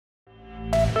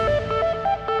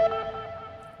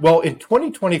Well, in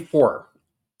 2024,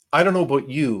 I don't know about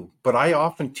you, but I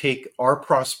often take our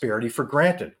prosperity for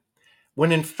granted,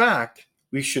 when in fact,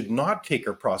 we should not take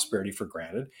our prosperity for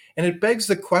granted. And it begs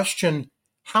the question,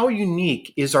 how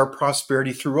unique is our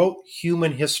prosperity throughout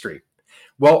human history?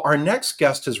 Well, our next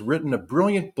guest has written a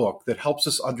brilliant book that helps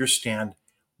us understand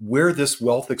where this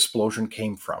wealth explosion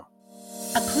came from.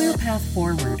 A clear path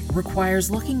forward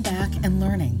requires looking back and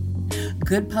learning.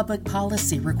 Good public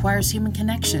policy requires human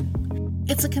connection.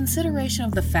 It's a consideration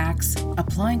of the facts,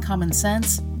 applying common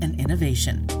sense and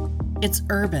innovation. It's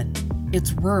urban,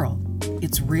 it's rural,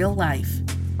 it's real life.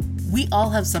 We all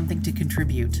have something to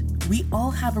contribute. We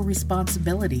all have a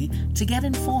responsibility to get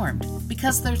informed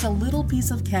because there's a little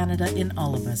piece of Canada in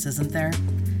all of us, isn't there?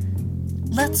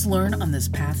 Let's learn on this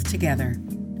path together.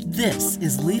 This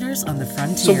is Leaders on the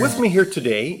Frontier. So with me here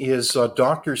today is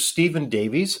Dr. Stephen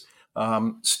Davies.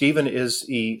 Steve is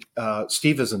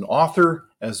an author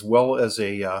as well as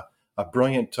a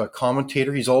brilliant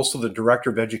commentator. He's also the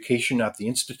Director of Education at the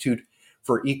Institute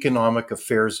for Economic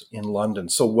Affairs in London.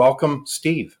 So welcome,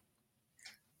 Steve.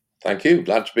 Thank you.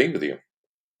 Glad to be with you.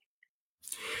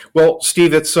 Well,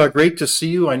 Steve, it's great to see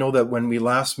you. I know that when we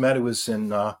last met, it was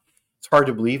it's hard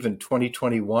to believe, in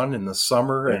 2021 in the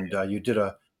summer, and you did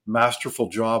a masterful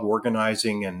job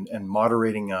organizing and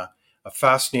moderating a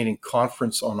fascinating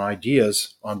conference on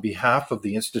ideas on behalf of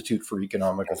the Institute for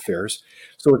Economic Affairs.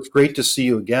 So it's great to see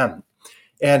you again.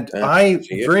 And I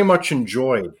very much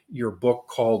enjoyed your book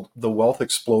called The Wealth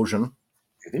Explosion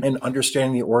and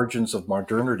Understanding the Origins of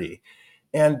Modernity.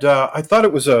 And I thought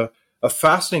it was a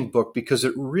fascinating book because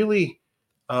it really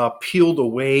peeled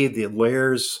away the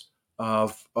layers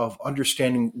of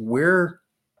understanding where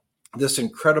this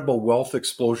incredible wealth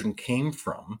explosion came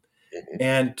from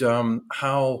and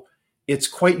how it's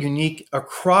quite unique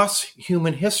across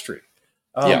human history.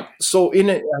 So in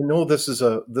it, I know this is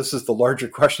the larger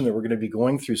question that we're going to be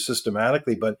going through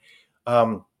systematically, but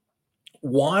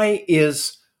why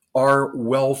is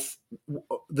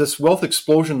this wealth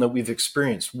explosion that we've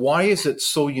experienced, why is it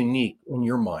so unique in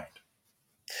your mind?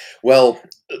 Well,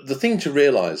 the thing to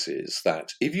realize is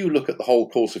that if you look at the whole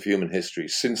course of human history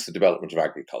since the development of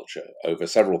agriculture over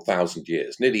several thousand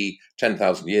years, nearly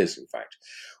 10,000 years, in fact,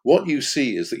 what you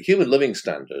see is that human living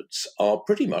standards are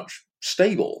pretty much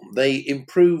stable. They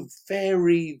improve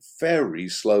very, very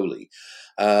slowly.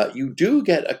 You do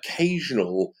get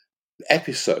occasional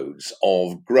episodes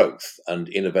of growth and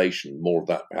innovation, more of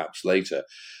that perhaps later,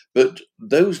 but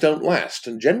those don't last.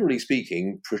 And generally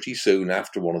speaking, pretty soon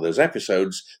after one of those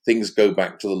episodes, things go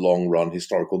back to the long run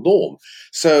historical norm.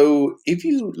 So if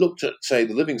you looked at, say,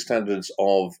 the living standards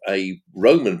of a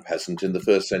Roman peasant in the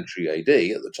 1st century AD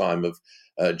at the time of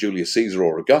Julius Caesar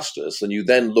or Augustus, and you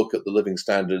then look at the living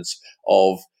standards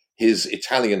of his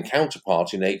Italian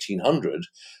counterpart in 1800,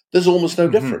 there's almost no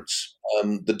difference.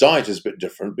 The diet is a bit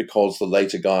different because the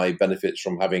later guy benefits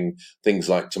from having things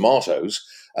like tomatoes,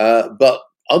 but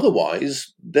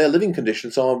otherwise their living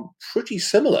conditions are pretty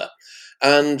similar.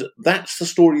 And that's the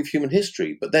story of human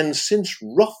history. But then since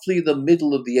roughly the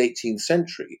middle of the 18th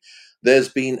century, there's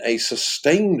been a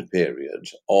sustained period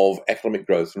of economic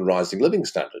growth and rising living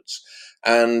standards.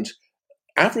 And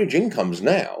average incomes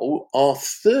now are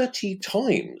 30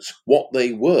 times what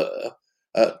they were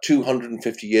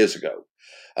 250 years ago.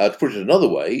 To put it another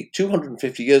way,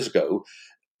 250 years ago,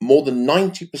 more than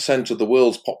 90% of the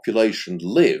world's population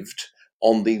lived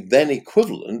on the then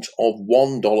equivalent of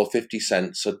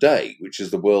 $1.50 a day, which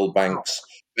is the World Bank's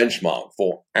benchmark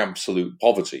for absolute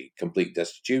poverty, complete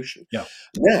destitution.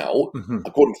 Now,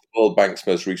 according to the World Bank's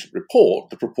most recent report,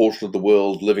 the proportion of the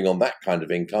world living on that kind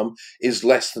of income is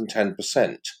less than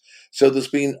 10%. So there's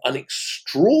been an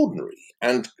extraordinary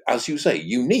and, as you say,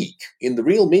 unique, in the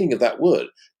real meaning of that word,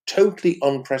 totally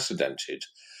unprecedented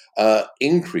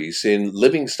increase in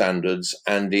living standards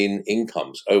and in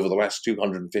incomes over the last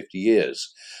 250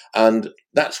 years. And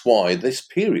that's why this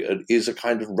period is a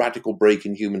kind of radical break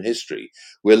in human history.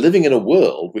 We're living in a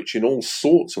world which in all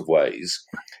sorts of ways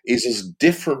is as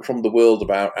different from the world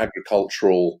of our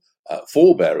agricultural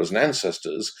forebears and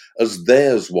ancestors as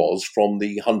theirs was from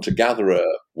the hunter-gatherer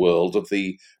world of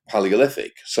the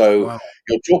Paleolithic. So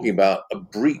you're talking about a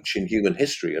breach in human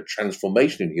history, a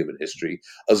transformation in human history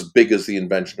as big as the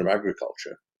invention of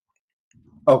agriculture.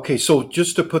 Okay, so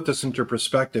just to put this into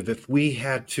perspective, if we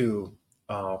had to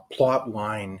plot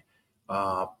line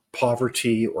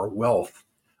poverty or wealth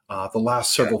the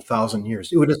last several thousand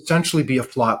years, it would essentially be a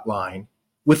flat line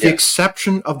with the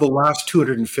exception of the last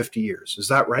 250 years. Is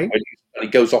that right? And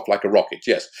it goes off like a rocket,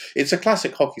 yes. It's a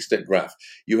classic hockey stick graph.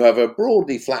 You have a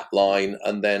broadly flat line,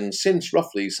 and then since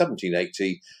roughly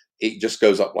 1780, it just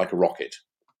goes up like a rocket.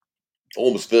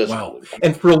 almost vertical, Wow. in fact.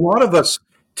 And for a lot of us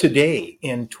today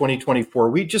in 2024,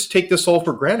 we just take this all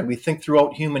for granted. We think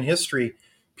throughout human history,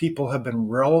 people have been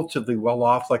relatively well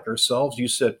off like ourselves. You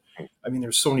said, I mean,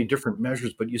 there's so many different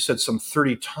measures, but you said some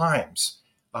 30 times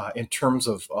in terms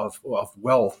of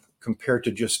wealth compared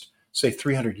to just, say,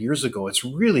 300 years ago. It's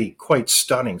really quite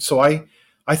stunning. So I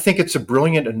think it's a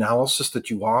brilliant analysis that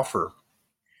you offer.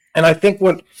 And I think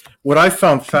what I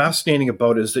found fascinating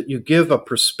about it is that you give a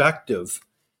perspective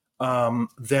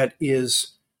that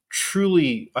is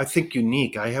truly, I think,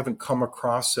 unique. I haven't come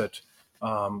across it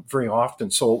very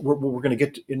often. So we're going to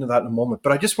get into that in a moment.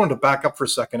 But I just wanted to back up for a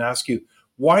second, ask you,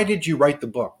 why did you write the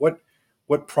book?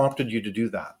 What prompted you to do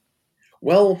that?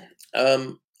 Well,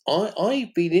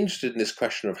 I've been interested in this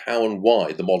question of how and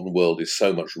why the modern world is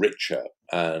so much richer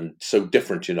and so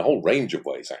different in a whole range of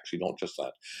ways, actually, not just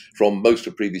that, from most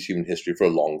of previous human history for a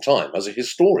long time. As a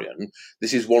historian,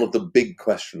 this is one of the big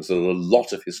questions that a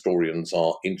lot of historians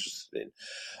are interested in.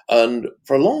 And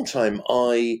for a long time,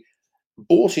 I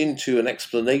bought into an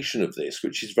explanation of this,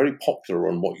 which is very popular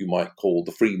on what you might call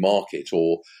the free market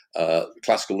or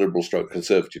classical liberal stroke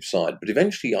conservative side. But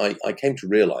eventually I came to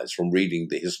realize from reading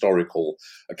the historical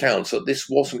accounts that this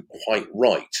wasn't quite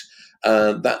right.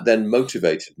 That then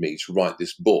motivated me to write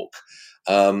this book.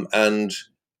 And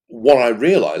what I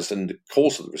realized in the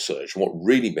course of the research, and what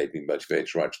really made me motivated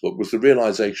to write the book, was the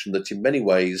realization that in many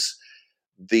ways,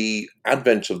 the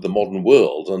advent of the modern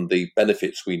world and the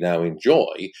benefits we now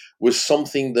enjoy was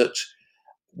something that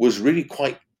was really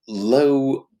quite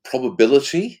low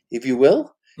probability, if you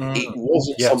will. It Mm,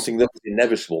 wasn't yes. something that was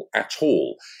inevitable at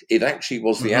all. It actually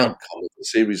was the Hmm. outcome of a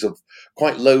series of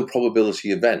quite low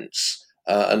probability events.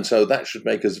 And so that should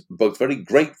make us both very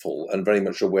grateful and very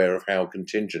much aware of how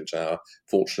contingent our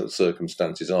fortunate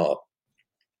circumstances are.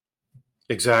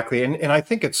 Exactly. And I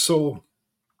think it's so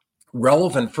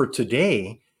relevant for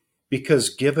today because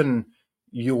given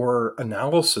your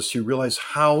analysis, you realize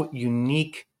how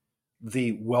unique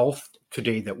the wealth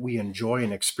today that we enjoy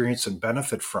and experience and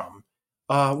benefit from.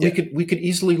 We Yeah. could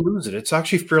easily lose it. It's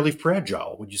actually fairly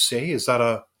fragile. Would you say? Is that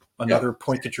a Yeah. another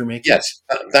point that you're making? Yes,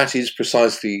 that is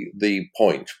precisely the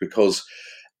point because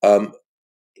um,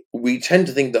 we tend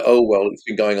to think that, oh, well, it's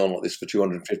been going on like this for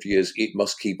 250 years. It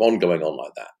must keep on going on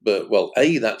like that. But, well,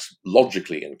 A, that's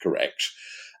logically incorrect.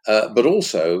 But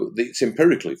also, it's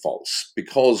empirically false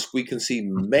because we can see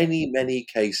many, many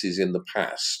cases in the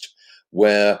past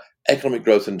where economic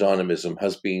growth and dynamism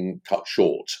has been cut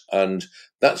short. And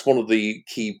that's one of the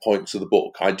key points of the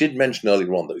book. I did mention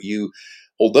earlier on that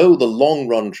although the long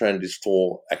run trend is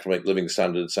for economic living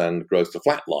standards and growth to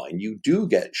flatline, you do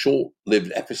get short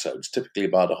lived episodes, typically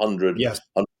about 100, Yes.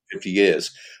 150 years,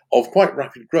 of quite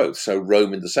rapid growth. So,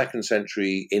 Rome in the second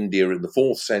century, India in the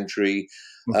fourth century,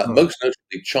 Mhm. most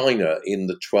notably China in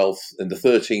the 12th, in the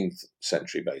 13th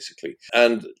century, basically.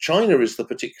 And China is the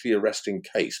particularly arresting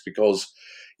case because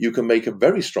you can make a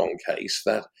very strong case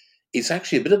that it's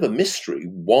actually a bit of a mystery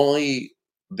why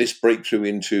this breakthrough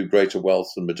into greater wealth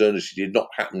and modernity did not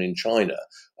happen in China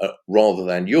rather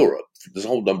than Europe. There's a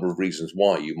whole number of reasons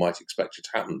why you might expect it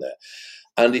to happen there.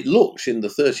 And it looked in the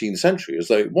 13th century as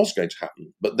though it was going to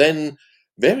happen. But then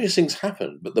various things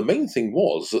happened. But the main thing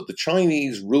was that the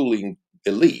Chinese ruling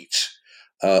elite,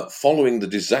 following the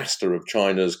disaster of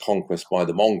China's conquest by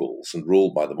the Mongols and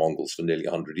ruled by the Mongols for nearly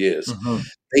 100 years, Mhm.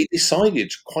 they decided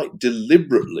to quite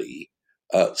deliberately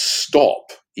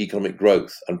stop economic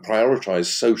growth and prioritize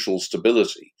social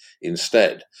stability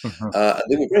instead. Mhm. And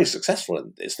they were very successful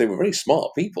in this. They were very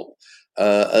smart people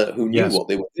who knew Yes. what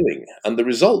they were doing. And the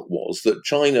result was that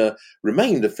China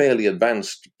remained a fairly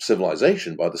advanced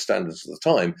civilization by the standards of the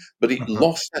time, but it Mhm.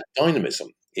 lost that dynamism.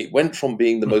 It went from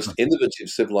being the most Mhm. innovative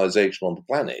civilization on the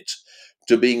planet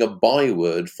to being a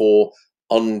byword for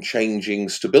unchanging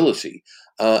stability.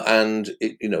 And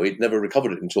it never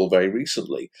recovered it until very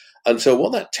recently. And so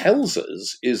what that tells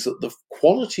us is that the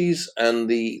qualities and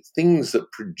the things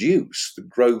that produce the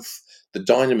growth, the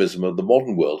dynamism of the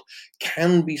modern world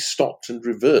can be stopped and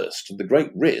reversed. And the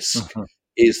great risk Mhm.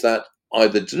 is that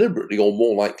either deliberately or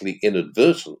more likely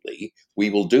inadvertently, we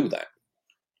will do that.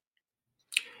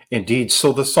 Indeed.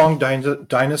 So the Song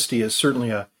Dynasty is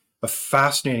certainly a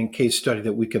fascinating case study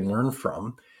that we can learn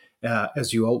from,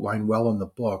 as you outline well in the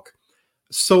book.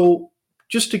 So,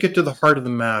 just to get to the heart of the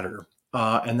matter,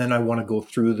 and then I want to go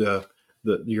through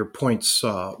your points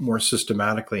more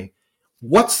systematically.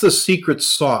 What's the secret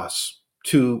sauce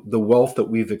to the wealth that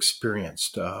we've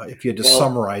experienced? If you had to Well,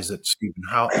 summarize it, Stephen,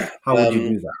 how would you um,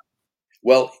 do that?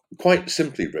 Well, quite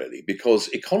simply, really, because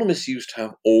economists used to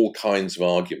have all kinds of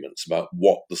arguments about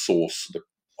what the source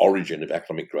origin of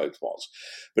economic growth was.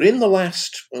 But in the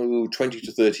last 20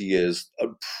 to 30 years, a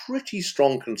pretty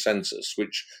strong consensus,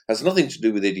 which has nothing to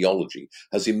do with ideology,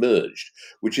 has emerged,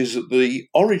 which is that the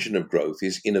origin of growth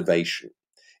is innovation.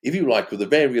 If you like, with the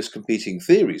various competing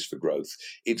theories for growth,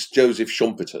 it's Joseph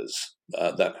Schumpeter's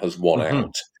that has won Hmm.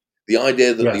 out. The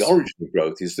idea that the Yes. origin of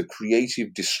growth is the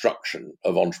creative destruction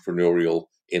of entrepreneurial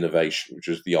innovation, which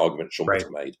was the argument Right.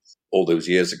 Schumpeter made all those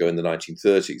years ago in the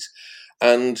 1930s.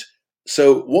 And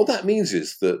so what that means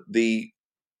is that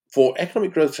for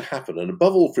economic growth to happen, and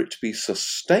above all for it to be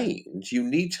sustained, you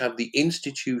need to have the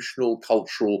institutional,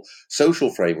 cultural, social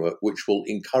framework which will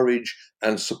encourage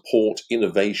and support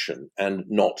innovation and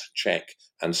not check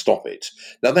and stop it.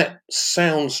 Now that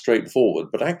sounds straightforward,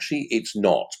 but actually it's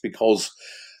not, because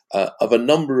for a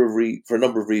number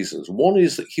of reasons. One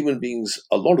is that human beings,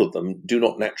 a lot of them, do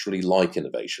not naturally like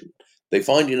innovation. They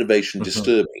find innovation Hmm.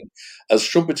 disturbing. As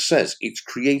Schumpeter says, it's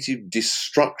creative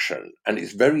destruction, and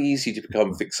it's very easy to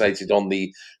become fixated on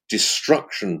the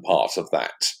destruction part of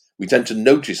that. We tend to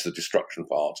notice the destruction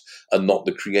part and not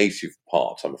the creative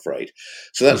part, I'm afraid.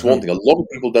 So that's one Hmm. thing. A lot of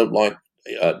people don't like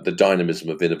the dynamism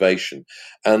of innovation.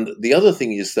 And the other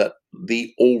thing is that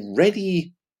the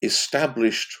already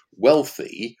established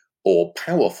wealthy or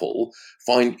powerful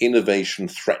find innovation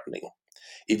threatening.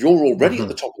 If you're already at Hmm.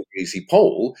 the top of the greasy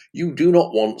pole, you do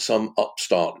not want some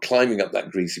upstart climbing up that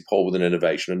greasy pole with an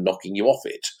innovation and knocking you off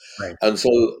it. Right. And so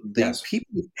the Yes. people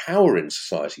with power in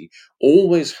society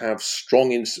always have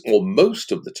or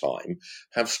most of the time,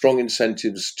 have strong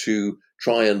incentives to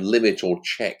try and limit or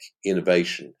check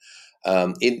innovation.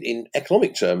 In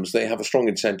economic terms, they have a strong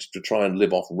incentive to try and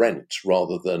live off rent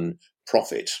rather than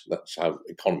profit. That's how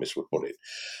economists would put it.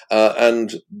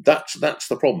 And that's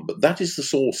the problem. But that is the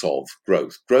source of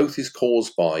growth. Growth is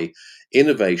caused by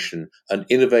innovation, and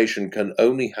innovation can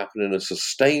only happen in a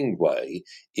sustained way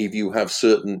if you have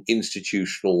certain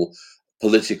institutional,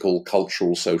 political,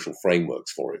 cultural, social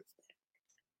frameworks for it.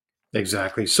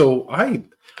 Exactly. So I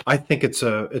think it's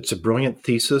a brilliant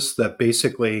thesis that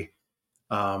basically,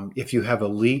 if you have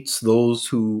elites, those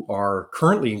who are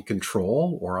currently in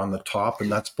control or on the top,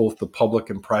 and that's both the public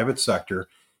and private sector,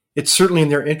 it's certainly in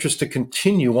their interest to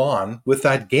continue on with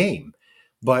that game.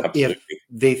 But Absolutely.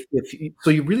 if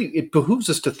so, it behooves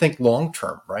us to think long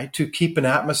term, right? To keep an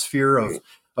atmosphere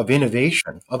of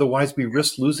innovation. Otherwise, we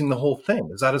risk losing the whole thing.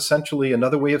 Is that essentially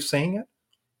another way of saying it?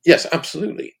 Yes,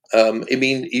 absolutely. I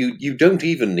mean, you don't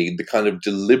even need the kind of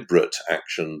deliberate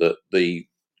action that the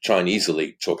Chinese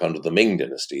elite took under the Ming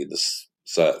Dynasty, the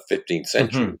 15th Hmm.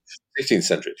 century, 16th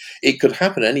century. It could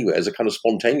happen anywhere as a kind of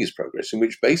spontaneous progress in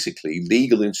which basically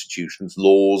legal institutions,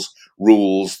 laws,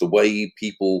 rules, the way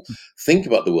people think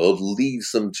about the world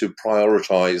leads them to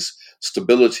prioritize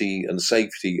stability and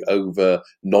safety over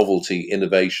novelty,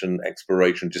 innovation,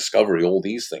 exploration, discovery, all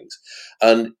these things.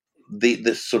 And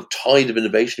the sort of tide of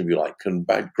innovation, if you like, can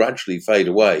gradually fade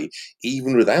away,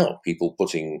 even without people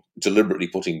deliberately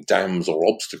putting dams or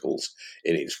obstacles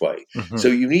in its way. So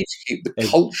Hmm. you need to keep the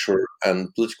culture and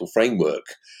political framework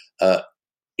uh,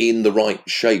 in the right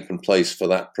shape and place for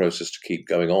that process to keep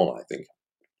going on, I think.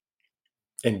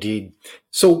 Indeed.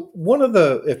 So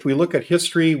if we look at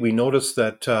history, we notice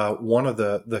that one of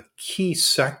the key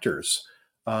sectors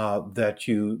that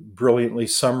you brilliantly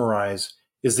summarize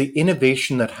is the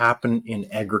innovation that happened in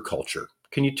agriculture.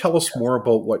 Can you tell us more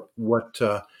about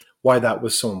why that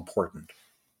was so important?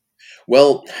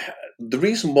 Well, the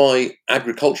reason why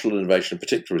agricultural innovation in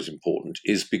particular is important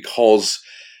is because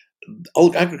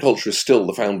agriculture is still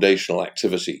the foundational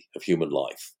activity of human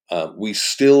life. We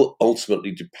still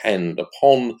ultimately depend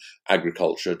upon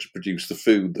agriculture to produce the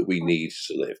food that we need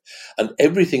to live. And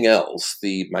everything else,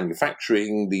 the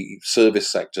manufacturing, the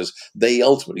service sectors, they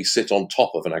ultimately sit on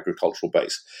top of an agricultural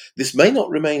base. This may not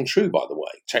remain true, by the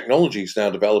way. Technology is now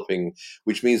developing,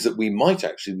 which means that we might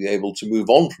actually be able to move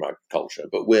on from agriculture,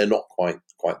 but we're not quite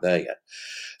there yet.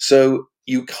 So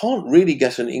you can't really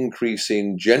get an increase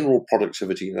in general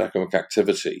productivity and economic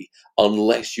activity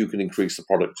unless you can increase the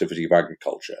productivity of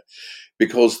agriculture.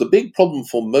 Because the big problem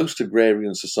for most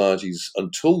agrarian societies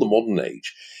until the modern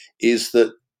age is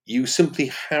that you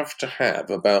simply have to have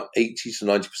about 80 to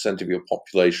 90% of your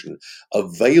population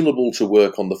available to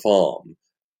work on the farm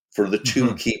for the two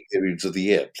Hmm. key periods of the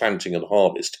year, planting and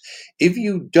harvest. If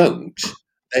you don't,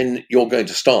 then you're going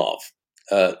to starve.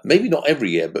 Maybe not every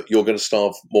year, but you're going to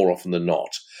starve more often than not.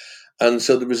 And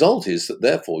so the result is that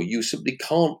therefore you simply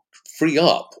can't free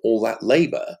up all that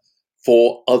labor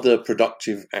for other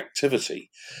productive activity.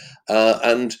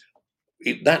 And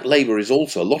that labour is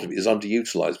also, a lot of it is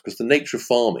underutilised, because the nature of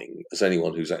farming, as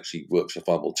anyone who's actually works a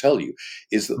farm will tell you,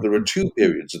 is that there are two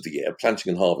periods of the year, planting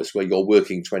and harvest, where you're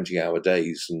working 20-hour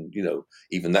days, and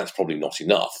even that's probably not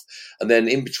enough. And then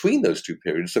in between those two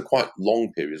periods, they're quite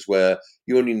long periods where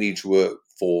you only need to work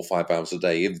 4 or 5 hours a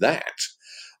day, if that.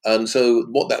 And so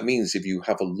what that means, if you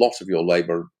have a lot of your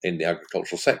labour in the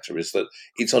agricultural sector, is that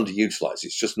it's underutilised.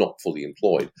 It's just not fully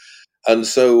employed. And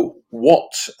so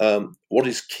what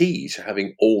is key to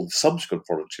having all the subsequent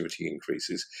productivity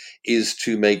increases is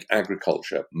to make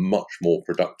agriculture much more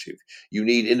productive. You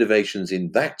need innovations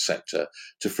in that sector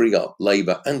to free up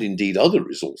labour, and indeed other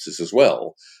resources as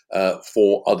well,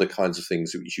 for other kinds of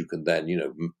things which you can then,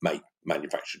 make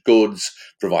manufacture goods,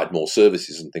 provide more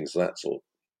services and things of that sort.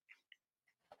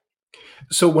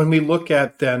 So when we look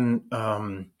at then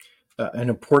an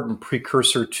important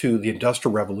precursor to the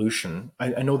Industrial Revolution,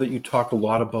 I know that you talk a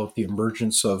lot about the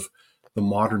emergence of the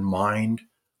modern mind,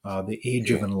 the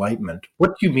Age of Enlightenment.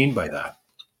 What do you mean by that?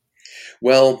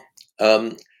 Well,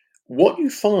 what you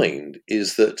find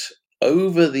is that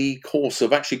over the course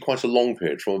of actually quite a long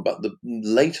period, from about the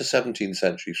later 17th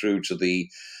century through to the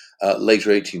later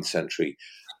 18th century,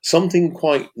 something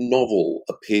quite novel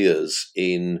appears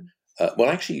in,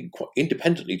 actually, quite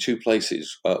independently, two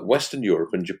places, Western Europe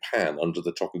and Japan under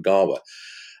the Tokugawa.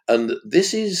 And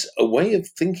this is a way of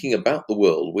thinking about the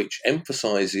world which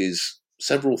emphasizes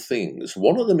several things.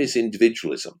 One of them is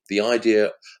individualism, the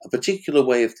idea, a particular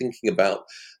way of thinking about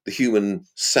the human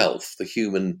self, the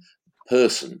human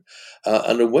person,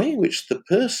 and a way in which the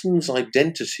person's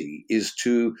identity is,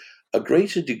 to a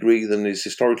greater degree than is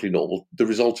historically normal, the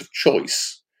result of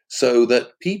choice. So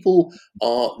that people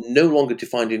are no longer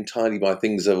defined entirely by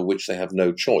things over which they have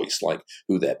no choice, like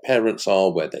who their parents are,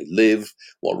 where they live,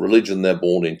 what religion they're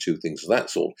born into, things of that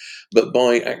sort, but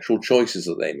by actual choices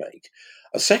that they make.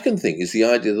 A second thing is the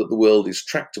idea that the world is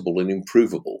tractable and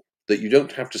improvable, that you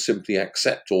don't have to simply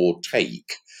accept or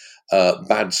take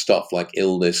bad stuff like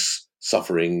illness,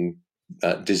 suffering,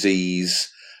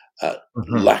 disease,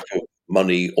 Mhm. lack of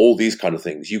money, all these kind of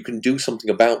things. You can do something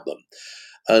about them.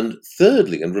 And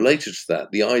thirdly, and related to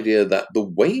that, the idea that the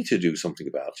way to do something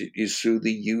about it is through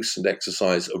the use and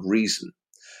exercise of reason,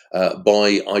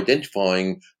 by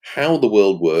identifying how the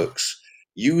world works,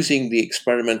 using the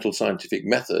experimental scientific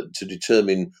method to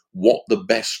determine what the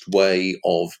best way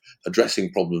of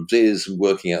addressing problems is and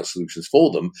working out solutions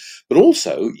for them, but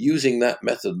also using that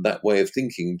method, that way of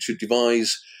thinking, to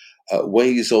devise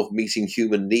ways of meeting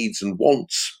human needs and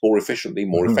wants more efficiently,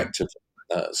 more Mhm. effectively.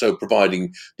 So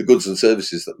providing the goods and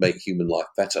services that make human life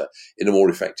better in a more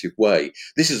effective way.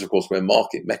 This is, of course, where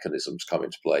market mechanisms come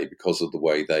into play, because of the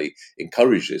way they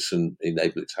encourage this and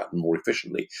enable it to happen more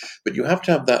efficiently. But you have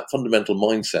to have that fundamental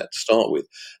mindset to start with.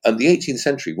 And the 18th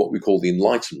century, what we call the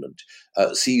Enlightenment,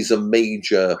 sees a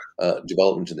major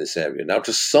development in this area. Now,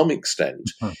 to some extent,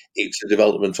 Mhm. it's a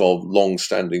development of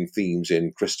long-standing themes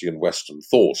in Christian Western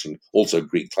thought and also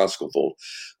Greek classical thought,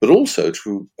 but also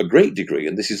to a great degree,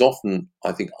 and this is often,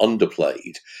 I think,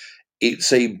 underplayed,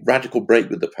 it's a radical break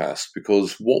with the past,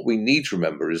 because what we need to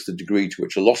remember is the degree to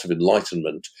which a lot of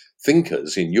Enlightenment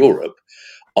thinkers in Europe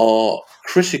are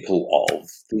critical of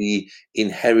the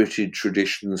inherited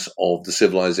traditions of the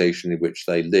civilization in which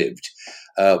they lived.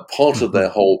 Part of their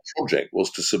Mhm. whole project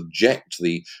was to subject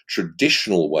the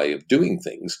traditional way of doing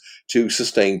things to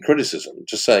sustained criticism,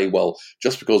 to say, well,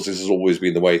 just because this has always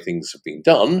been the way things have been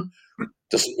done,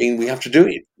 doesn't mean we have to do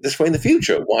it this way in the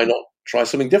future. Why not try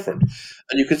something different?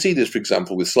 And you can see this, for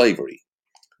example, with slavery,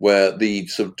 where the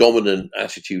sort of dominant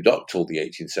attitude up till the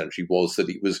 18th century was that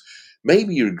it was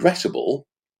maybe regrettable,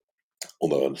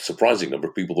 although a surprising number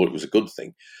of people thought it was a good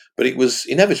thing, but it was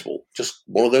inevitable, just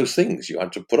one of those things you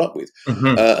had to put up with.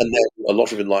 Mhm. And then a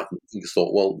lot of Enlightenment thinkers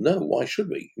thought, well, no, why should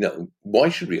we? Why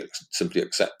should we simply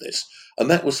accept this? And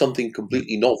that was something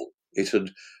completely novel. It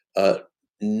had uh,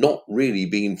 not really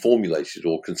been formulated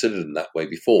or considered in that way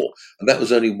before. And that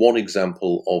was only one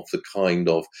example of the kind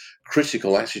of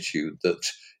critical attitude that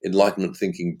Enlightenment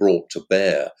thinking brought to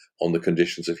bear on the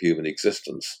conditions of human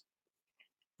existence.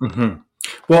 Mhm.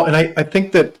 Well, and I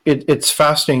think that it's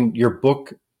fascinating. Your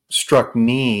book struck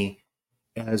me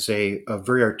as a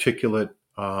very articulate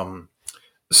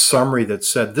summary that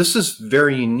said this is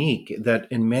very unique, that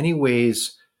in many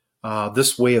ways,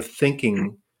 this way of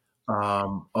thinking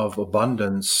of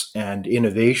abundance and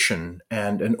innovation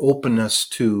and an openness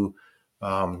to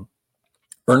um,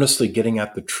 earnestly getting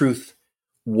at the truth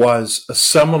was a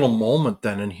seminal moment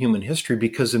then in human history,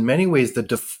 because in many ways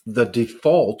the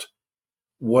default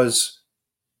was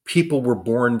people were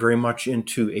born very much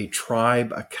into a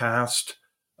tribe, a caste,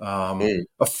 Mm,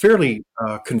 a fairly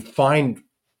confined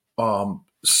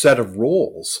set of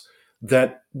roles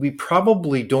that we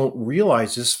probably don't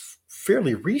realize is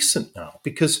fairly recent now,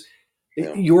 because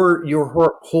Yeah.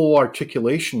 your whole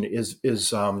articulation is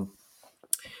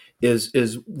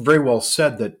very well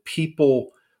said, that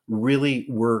people really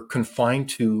were confined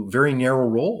to very narrow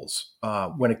roles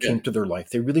when it Yeah. came to their life.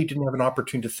 They really didn't have an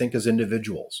opportunity to think as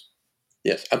individuals.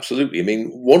 Yes, absolutely. I mean,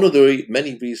 one of the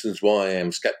many reasons why I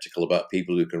am skeptical about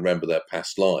people who can remember their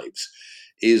past lives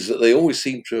is that they always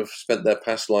seem to have spent their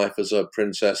past life as a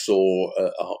princess or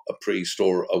a priest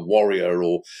or a warrior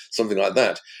or something like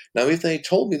that. Now, if they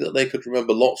told me that they could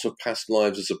remember lots of past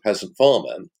lives as a peasant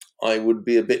farmer, I would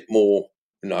be a bit more,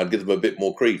 I'd give them a bit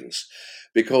more credence.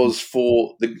 Because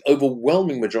for the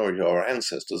overwhelming majority of our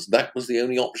ancestors, that was the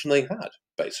only option they had,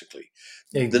 basically.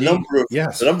 The Indeed. number of the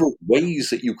Yes. number of ways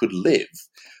that you could live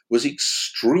was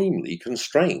extremely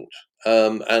constrained.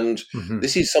 And Hmm.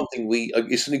 this is something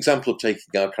it's an example of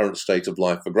taking our current state of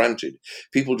life for granted.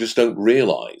 People just don't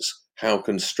realize how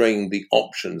constrained the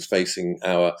options facing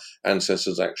our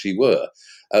ancestors actually were.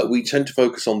 We tend to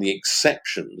focus on the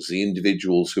exceptions, the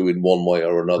individuals who, in one way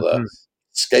or another, Hmm.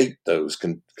 escaped those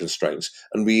constraints,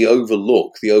 and we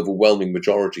overlook the overwhelming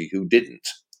majority who didn't.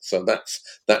 So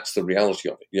that's the reality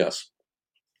of it. Yes.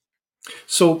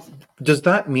 So, does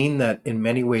that mean that in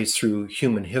many ways through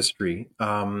human history,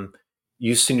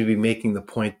 you seem to be making the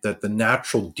point that the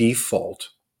natural default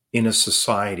in a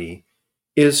society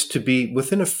is to be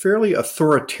within a fairly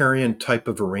authoritarian type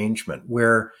of arrangement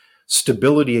where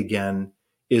stability again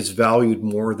is valued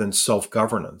more than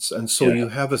self-governance? And so Yeah. you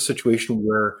have a situation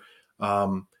where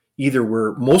either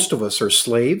most of us are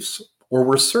slaves or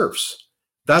we're serfs.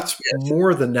 That's Yes.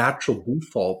 more the natural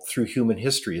default through human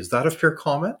history. Is that a fair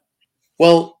comment?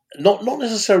 Well, not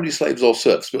necessarily slaves or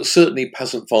serfs, but certainly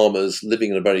peasant farmers living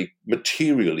in a very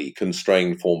materially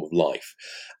constrained form of life.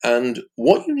 And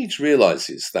what you need to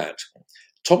realize is that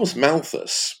Thomas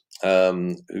Malthus,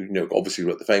 who obviously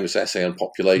wrote the famous essay on Yeah.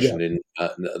 population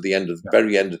at the Yeah.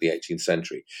 very end of the 18th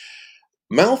century,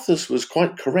 Malthus was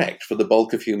quite correct for the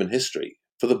bulk of human history.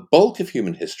 For the bulk of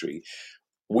human history,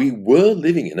 we were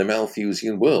living in a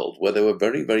Malthusian world where there were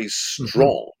very, very Mhm.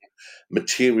 strong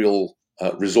material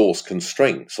resource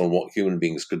constraints on what human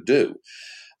beings could do.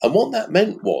 And what that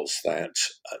meant was that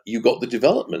you got the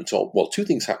development of, well, two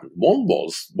things happened. One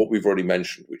was what we've already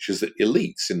mentioned, which is that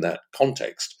elites in that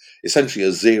context, essentially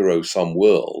a zero sum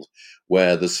world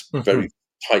where there's Mhm. very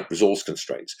tight resource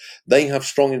constraints, they have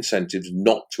strong incentives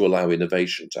not to allow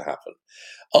innovation to happen.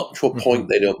 Up to a point, Mhm.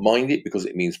 they don't mind it because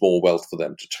it means more wealth for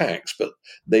them to tax, but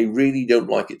they really don't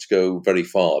like it to go very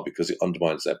far because it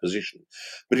undermines their position.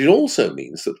 But it also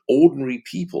means that ordinary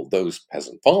people, those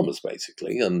peasant farmers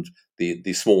basically, and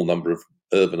the small number of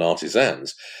urban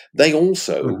artisans, they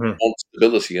also Mhm. want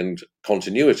stability and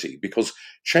continuity because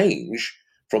change,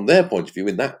 from their point of view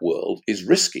in that world, is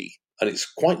risky and it's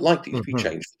quite likely to be Mhm.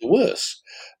 changed for the worse.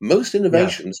 Most Yes.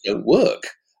 innovations don't work.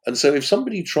 And so if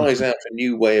somebody tries Mhm. out a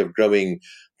new way of growing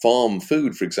farm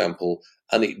food, for example,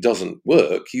 and it doesn't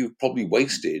work, you've probably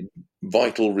wasted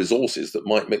vital resources that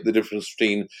might make the difference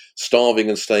between starving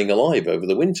and staying alive over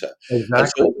the winter. And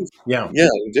Exactly. so, Yeah. yeah,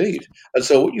 indeed. And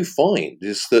so what you find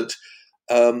is that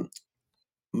um,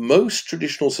 most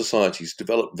traditional societies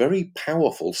develop very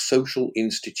powerful social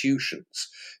institutions,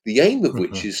 the aim of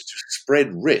which Mhm. is to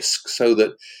spread risk so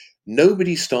that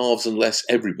nobody starves unless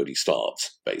everybody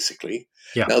starves, basically.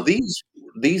 Yeah. Now,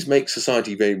 these make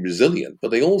society very resilient,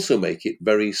 but they also make it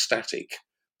very static.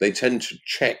 They tend to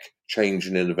check change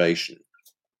and innovation.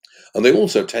 And they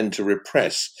also tend to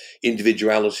repress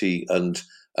individuality and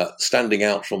standing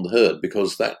out from the herd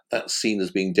because that's seen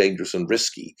as being dangerous and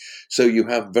risky. So you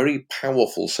have very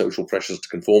powerful social pressures to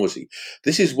conformity.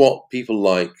 This is what people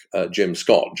like James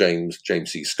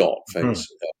C. Scott, Mhm. famous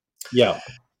Yeah.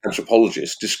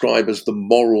 anthropologists, describe as the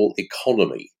moral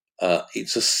economy.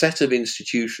 It's a set of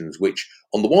institutions which,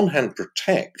 on the one hand,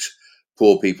 protect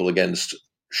poor people against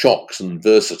shocks and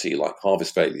adversity like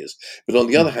harvest failures, but on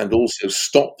the other Mhm. hand, also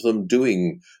stop them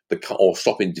doing or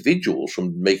stop individuals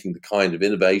from making the kind of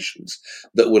innovations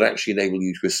that would actually enable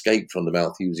you to escape from the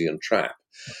Malthusian trap.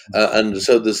 And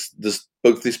so there's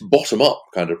both this bottom up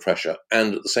kind of pressure,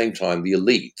 and at the same time, the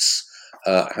elites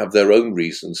have their own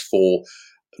reasons for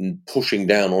pushing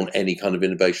down on any kind of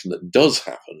innovation that does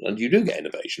happen. And you do get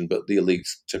innovation, but the elites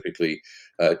typically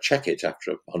check it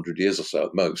after 100 years or so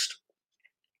at most.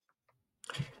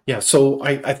 Yeah. So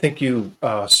I think you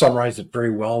summarized it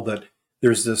very well, that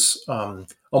there's this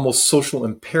almost social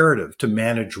imperative to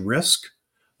manage risk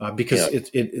because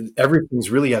Yeah, everything's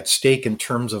really at stake in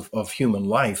terms of human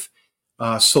life,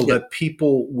 so yeah, that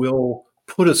people will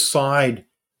put aside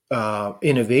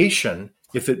innovation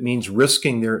if it means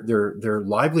risking their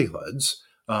livelihoods,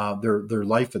 their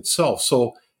life itself.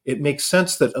 So it makes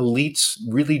sense that elites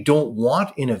really don't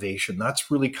want innovation. That's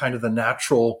really kind of the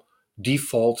natural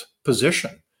default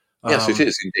position, Yes, it um,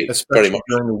 is indeed, very especially much.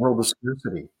 during the world of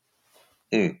scarcity.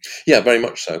 Yeah, very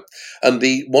much so. And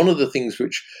the one of the things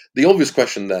which the obvious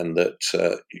question then that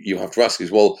you have to ask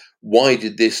is, well, why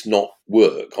did this not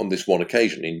work on this one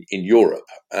occasion in Europe?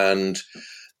 And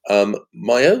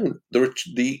my own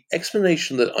the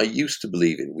explanation that I used to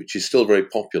believe in, which is still very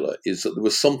popular, is that there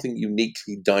was something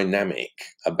uniquely dynamic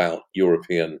about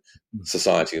European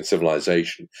society and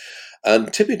civilization.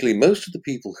 And typically, most of the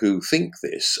people who think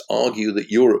this argue that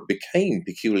Europe became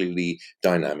peculiarly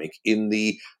dynamic in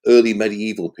the early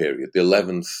medieval period, the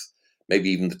 11th, maybe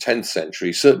even the 10th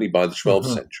century, certainly by the 12th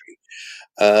Mhm. century.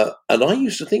 And I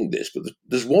used to think this, but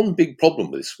there's one big problem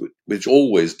with this, which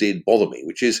always did bother me,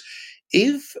 which is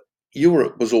if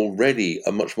Europe was already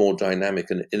a much more dynamic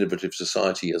and innovative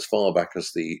society as far back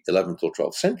as the 11th or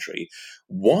 12th century,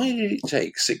 why did it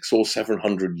take 600 or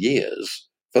 700 years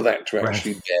for that to Right.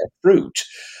 actually bear fruit?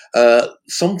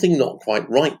 Something not quite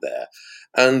right there.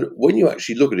 And when you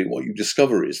actually look at it, what you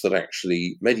discover is that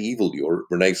actually medieval Europe,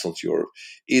 Renaissance Europe,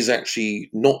 is actually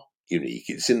not unique.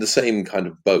 It's in the same kind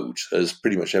of boat as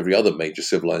pretty much every other major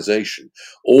civilization.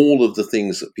 All of the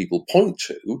things that people point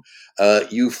to,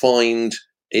 you find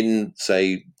in,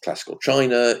 say, classical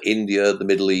China, India, the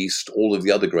Middle East, all of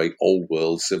the other great old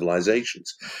world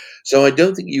civilizations. So I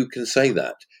don't think you can say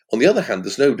that. On the other hand,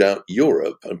 there's no doubt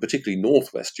Europe, and particularly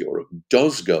Northwest Europe,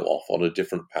 does go off on a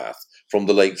different path from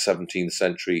the late 17th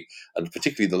century and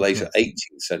particularly the later Mhm.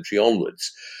 18th century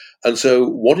onwards. And so,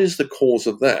 what is the cause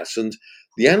of that? And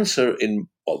the answer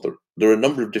there are a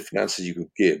number of different answers you could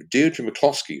give. Deirdre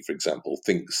McCloskey, for example,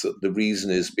 thinks that the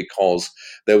reason is because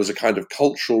there was a kind of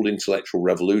cultural intellectual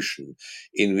revolution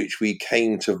in which we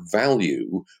came to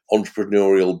value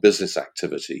entrepreneurial business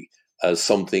activity as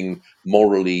something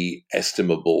morally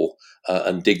estimable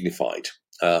and dignified.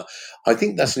 Uh, I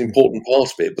think that's an Mhm. important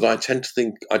part of it, but I tend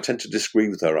to disagree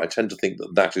with her. I tend to think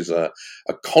that that is a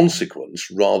consequence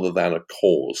rather than a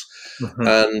cause. Mhm.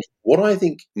 And what I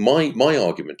think my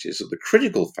argument is that the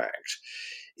critical fact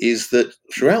is that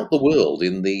throughout the world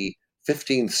in the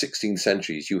 15th, 16th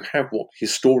centuries, you have what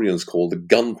historians call the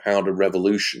gunpowder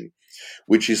revolution,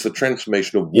 which is the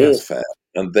transformation of Yes. warfare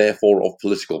and therefore of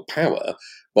political power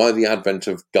by the advent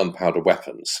of gunpowder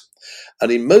weapons.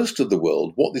 And in most of the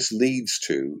world, what this leads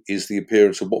to is the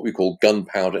appearance of what we call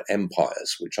gunpowder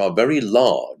empires, which are very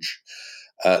large,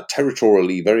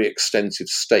 territorially very extensive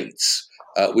states,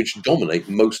 which dominate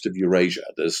most of Eurasia.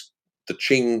 There's the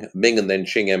Qing, Ming, and then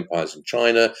Qing empires in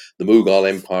China, the Mughal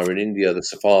Empire in India, the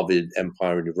Safavid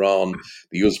Empire in Iran,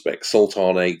 the Uzbek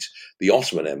Sultanate, the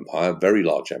Ottoman Empire, very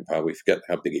large empire. We forget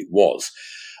how big it was.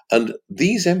 And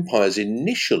these empires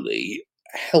initially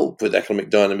help with economic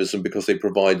dynamism because they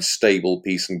provide stable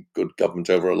peace and good government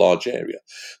over a large area.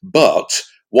 But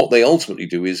what they ultimately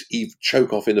do is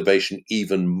choke off innovation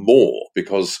even more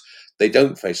because they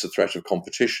don't face the threat of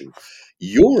competition.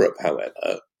 Europe,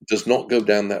 however, does not go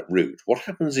down that route. What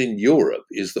happens in Europe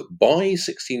is that by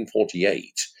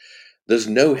 1648, there's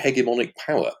no hegemonic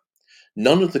power.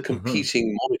 None of the Mhm.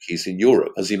 competing monarchies in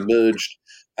Europe has emerged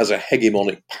as a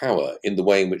hegemonic power in the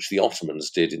way in which the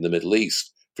Ottomans did in the Middle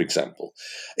East, for example.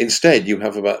 Instead, you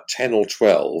have about 10 or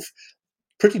 12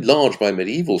 pretty large by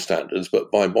medieval standards,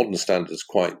 but by modern standards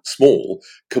quite small,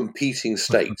 competing Mhm.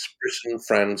 states Britain,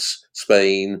 France,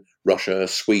 Spain, Russia,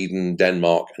 Sweden,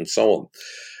 Denmark, and so on.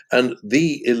 And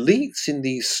the elites in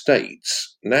these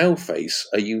states now face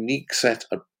a unique set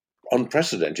of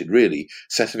unprecedented, really,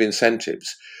 set of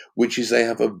incentives, which is they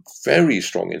have a very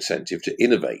strong incentive to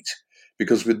innovate.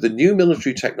 Because with the new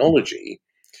military technology,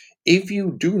 if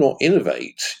you do not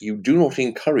innovate, you do not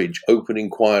encourage open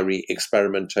inquiry,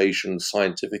 experimentation,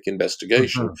 scientific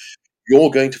investigation, Mhm.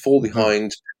 you're going to fall Mhm.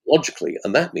 behind logically,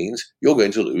 and that means you're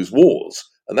going to lose wars,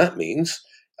 and that means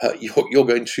you're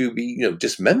going to be,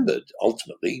 dismembered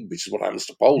ultimately, which is what happens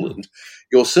to Yeah. Poland.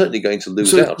 You're certainly going to lose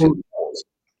So, out in so, the wars.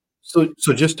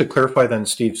 so just to clarify then,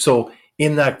 Steve, so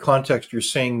in that context, you're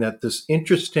saying that this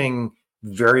interesting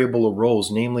variable arose,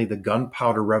 namely the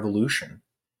gunpowder revolution,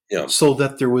 Yeah, so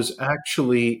that there was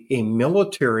actually a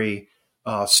military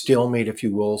stalemate, if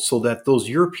you will, so that those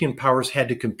European powers had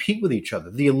to compete with each other.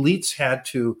 The elites had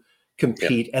to yeah,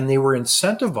 compete, and they were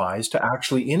incentivized to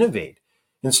actually innovate.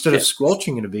 Instead of yeah,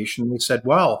 squelching innovation, they said,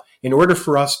 well, in order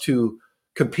for us to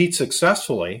compete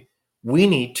successfully, we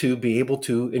need to be able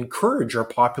to encourage our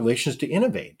populations to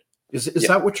innovate. Is yeah.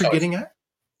 that what you're getting at?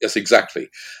 Yes, exactly.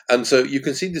 And so you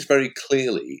can see this very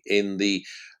clearly in the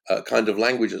kind of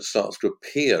language that starts to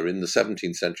appear in the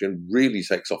 17th century and really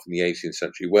takes off in the 18th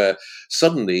century, where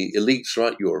suddenly elites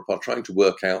throughout Europe are trying to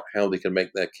work out how they can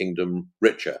make their kingdom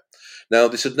richer. Now,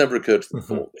 this had never occurred to them Hmm.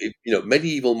 before.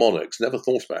 Medieval monarchs never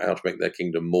thought about how to make their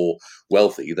kingdom more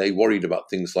wealthy. They worried about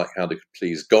things like how they could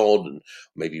please God and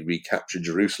maybe recapture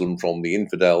Jerusalem from the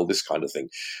infidel, this kind of thing.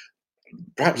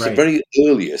 Perhaps the Right. very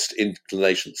earliest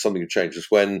inclination that something had changed was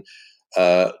when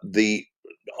the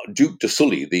Duke de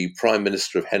Sully, the Prime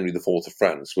Minister of Henry IV of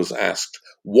France, was asked,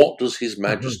 "What does His Hmm.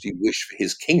 Majesty wish for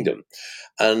his kingdom?"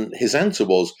 And his answer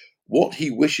was, "What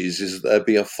he wishes is that there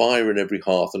be a fire in every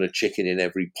hearth and a chicken in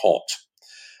every pot."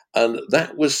 And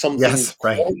that was something Yes.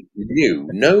 Right. quite new.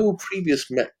 No previous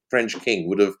French king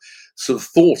would have sort of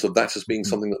thought of that as being Hmm.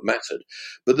 something that mattered.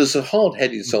 But there's a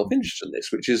hard-headed Hmm. self-interest in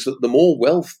this, which is that the more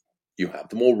wealth you have,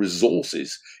 the more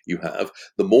resources you have,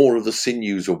 the more of the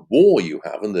sinews of war you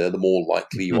have, and the more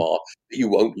likely you are that you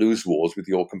won't lose wars with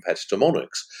your competitor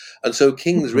monarchs. And so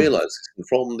kings Hmm. realised this. And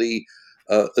from the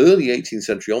early 18th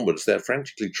century onwards, they're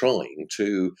frantically trying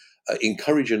to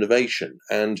encourage innovation.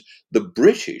 And the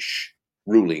British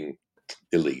ruling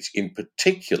elite in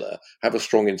particular have a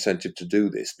strong incentive to do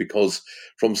this, because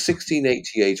from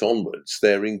 1688 onwards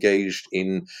they're engaged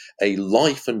in a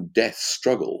life and death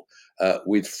struggle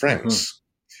with Hmm. France.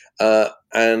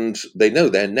 And they know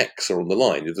their necks are on the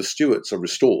line. If the Stuarts are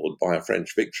restored by a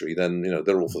French victory, then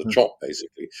they're all for the Hmm. chop,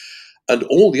 basically. And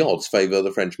all the odds favour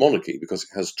the French monarchy because it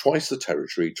has twice the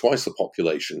territory, twice the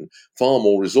population, far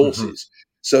more Hmm. resources.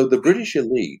 So the British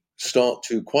elite start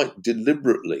to quite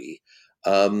deliberately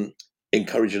um,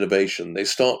 encourage innovation. They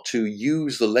start to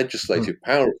use the Hmm. legislative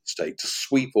power of the state to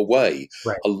sweep away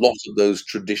Right. a lot of those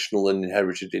traditional and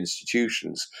inherited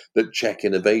institutions that check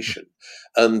innovation.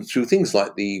 And through things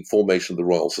like the formation of the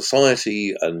Royal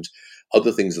Society and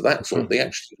other things of that sort, Hmm. they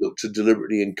actually look to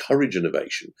deliberately encourage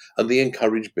innovation, and they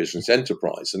encourage business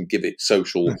enterprise and give it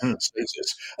social Hmm.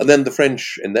 status. And then the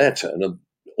French, in their turn, and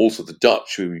also the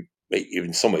Dutch, who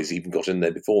in some ways even got in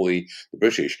there before the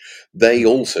British, they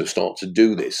also start to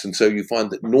do this. And so you find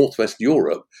that Northwest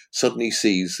Europe suddenly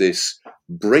sees this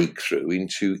breakthrough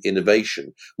into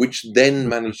innovation, which then Hmm.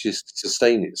 manages to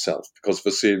sustain itself because of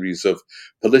a series of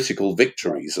political Right.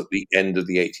 victories at the end of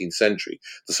the 18th century,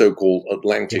 the so-called Yeah.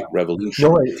 Atlantic No, Revolution.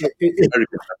 The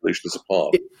American Revolution is a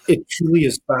part. it truly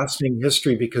is fascinating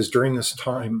history because during this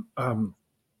time,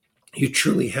 you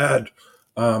truly had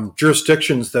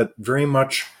jurisdictions that very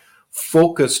much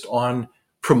focused on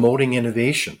promoting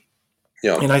innovation.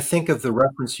 Yeah, And I think of the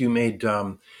reference you made,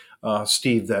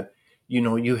 Steve, that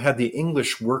you had the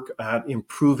English work at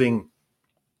improving.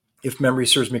 If memory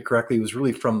serves me correctly, it was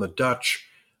really from the Dutch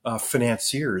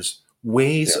financiers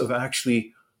ways yeah. of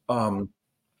actually um,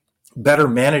 better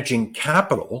managing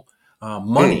capital, Mm,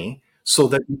 money, so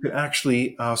that you could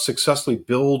actually successfully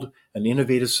build an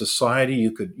innovative society.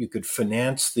 You could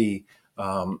finance the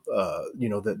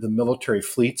military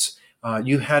fleets.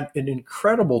 You had an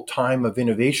incredible time of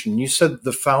innovation. You said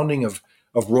the founding of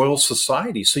Royal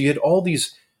Society. So you had all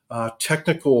these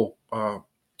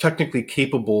technically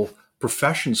capable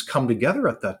professions come together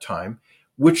at that time,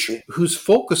 yeah. whose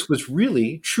focus was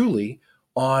really truly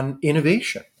on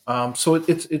innovation. So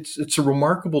it's a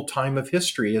remarkable time of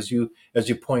history, as you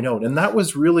point out, and that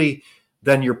was really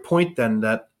then your point. Then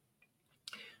that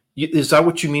is that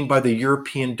what you mean by the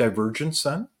European divergence?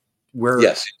 Then, where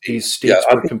Yes, indeed. these Yeah, states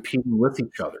I were think competing with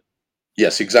each other.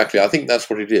 yes, exactly. I think that's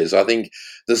what it is. I think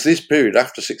there's this period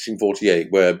after 1648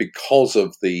 where, because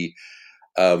of the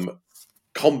um,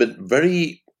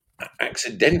 very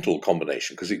accidental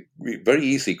combination, because it very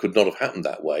easily could not have happened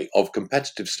that way, of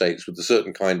competitive states with a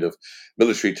certain kind of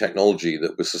military technology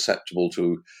that was susceptible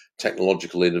to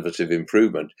technological innovative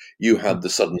improvement, you had the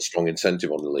sudden strong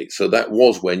incentive on the elite. So that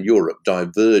was when Europe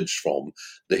diverged from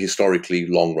the historically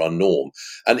long run norm.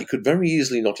 And it could very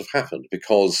easily not have happened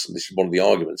because, this is one of the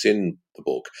arguments in the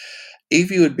book, if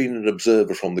you had been an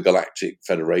observer from the Galactic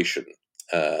Federation,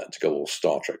 to go all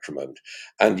Star Trek for a moment,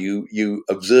 and you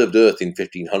observed Earth in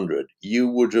 1500, you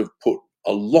would have put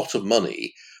a lot of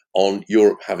money on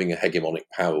Europe having a hegemonic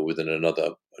power within another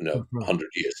Mhm. 100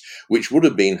 years, which would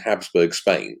have been Habsburg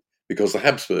Spain, because the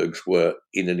Habsburgs were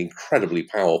in an incredibly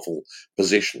powerful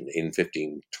position in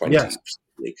 1520. Yes.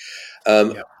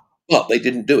 Um, Yeah. but they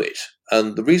didn't do it.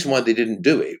 And the reason why they didn't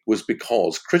do it was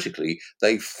because, critically,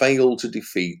 they failed to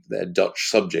defeat their Dutch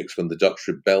subjects when the Dutch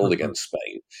rebelled Mhm. against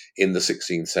Spain in the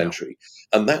 16th Yeah. century.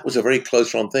 And that was a very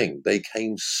close run thing. They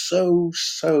came so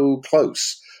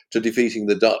close to defeating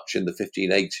the Dutch in the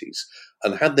 1580s.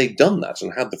 And had they done that,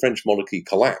 and had the French monarchy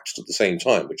collapsed at the same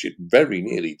time, which it very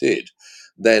nearly did,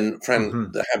 then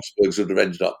Mhm. the Habsburgs would have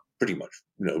ended up pretty much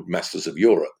masters of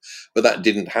Europe, but that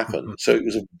didn't happen. Mhm. So it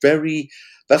was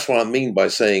that's what I mean by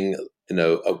saying,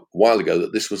 a while ago,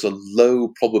 that this was a low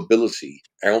probability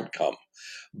outcome.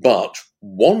 But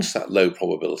once that low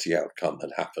probability outcome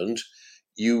had happened,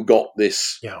 you got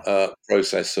this Yeah.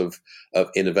 process of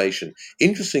innovation.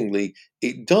 Interestingly,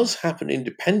 it does happen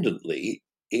independently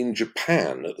in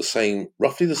Japan at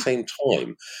roughly the same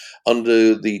time,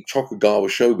 under the Tokugawa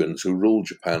shoguns who ruled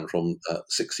Japan from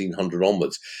 1600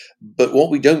 onwards. But what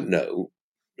we don't know,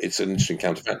 it's an interesting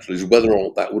counterfactual, is whether or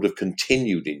not that would have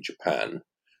continued in Japan,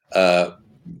 uh,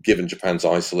 given Japan's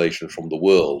isolation from the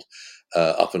world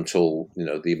up until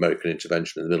the American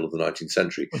intervention in the middle of the 19th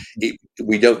century.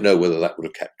 We don't know whether that would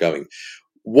have kept going.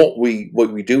 What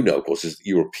we do know, of course, is the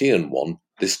European one.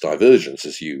 This divergence,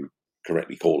 as you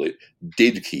correctly call it,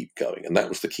 did keep going, and that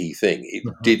was the key thing. It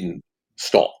Mhm. didn't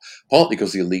stop, partly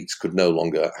because the elites could no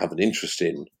longer have an interest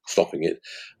in stopping it,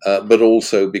 but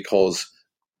also because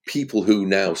people who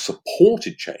now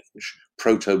supported change,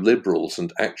 proto-liberals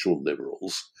and actual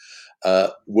liberals,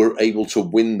 were able to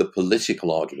win the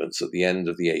political arguments at the end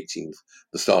of the 18th,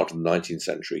 the start of the 19th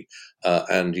century,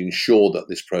 and ensure that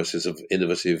this process of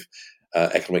innovative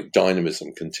economic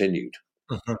dynamism continued.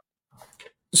 Mhm.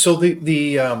 So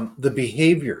the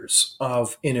behaviors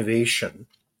of innovation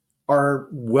are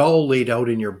well laid out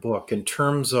in your book in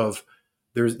terms of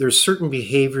there's certain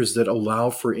behaviors that allow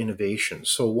for innovation.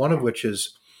 So one of which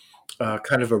is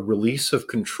kind of a release of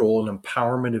control and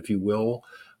empowerment, if you will,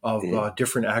 of Mhm.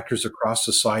 different actors across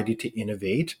society to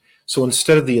innovate. So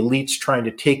instead of the elites trying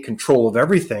to take control of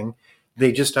everything,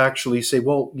 they just actually say,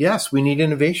 well, yes, we need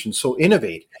innovation, so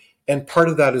innovate. And part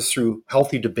of that is through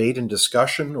healthy debate and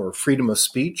discussion or freedom of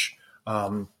speech,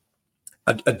 um,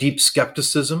 a deep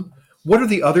skepticism. What are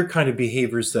the other kind of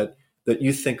behaviors that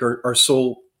you think are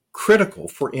so critical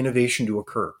for innovation to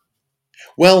occur?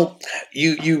 Well,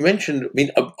 you mentioned, I mean,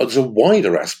 there's a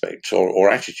wider aspect or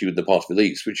attitude in the part of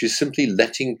elites, which is simply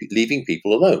leaving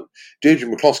people alone. Deirdre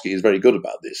McCloskey is very good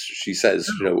about this. She says,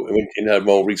 in her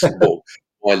more recent book,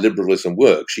 Why Liberalism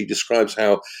Works, she describes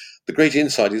how the great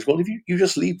insight is, well, if you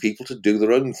just leave people to do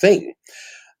their own thing.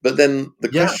 But then the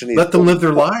Yeah, question is, let them live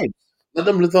their lives. let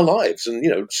them live their lives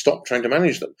and stop trying to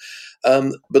manage them.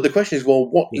 But the question is, well,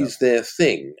 what Yeah, is their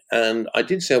thing? And I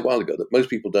did say a while ago that most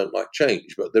people don't like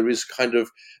change, but there is kind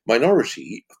of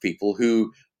minority of people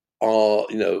who are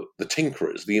the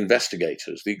tinkerers, the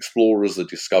investigators, the explorers, the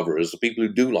discoverers, the people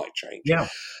who do like change. yeah.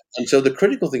 And so the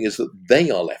critical thing is that they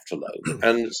are left alone.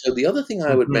 And so the other thing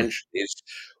I would Mhm, mention is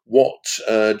what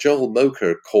Joel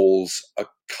Moker calls a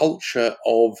culture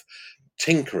of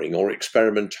tinkering or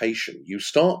experimentation. You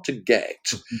start to get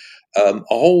mhm, a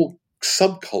whole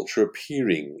subculture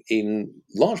appearing in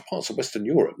large parts of Western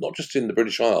Europe, not just in the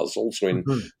British Isles, also in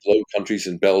mhm, Low Countries,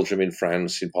 in Belgium, in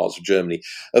France, in parts of Germany,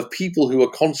 of people who are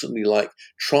constantly like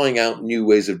trying out new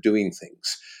ways of doing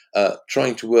things.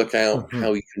 Trying to work out mhm.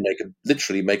 how you can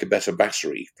literally make a better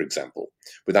battery, for example,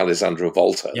 with Alessandro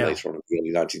Volta Yeah. later on in the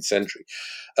early 19th century.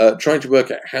 Trying to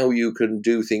work out how you can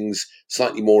do things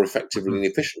slightly more effectively Mhm. and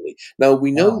efficiently. Now,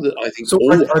 we know Wow. that I think So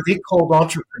all of are they called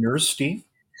entrepreneurs, Steve?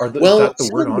 Is well, that the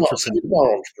word some entrepreneur? of them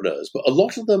are entrepreneurs, but a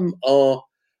lot of them are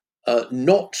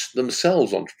not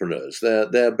themselves entrepreneurs.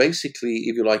 They're basically,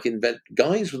 if you like, invent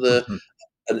guys with Mhm,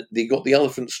 and they got the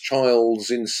elephant's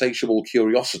child's insatiable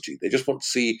curiosity. They just want to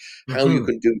see how you mhm.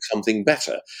 can do something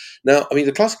better. Now, I mean,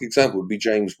 the classic example would be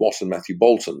James Watt and Matthew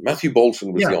Bolton. Matthew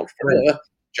Bolton was Yeah, the right. entrepreneur.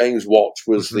 James Watt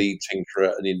was Mhm, the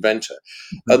tinkerer and inventor.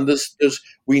 mhm, And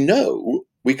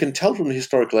we can tell from the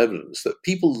historical evidence that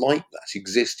people like that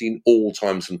exist in all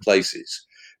times and places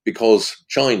because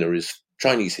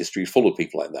Chinese history is full of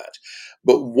people like that.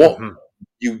 But what mhm,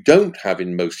 you don't have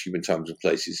in most human times and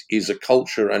places is a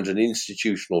culture and an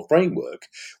institutional framework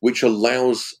which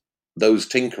allows those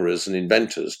tinkerers and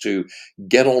inventors to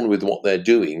get on with what they're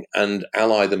doing and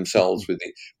ally themselves mhm,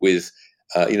 with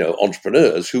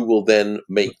entrepreneurs who will then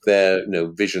make their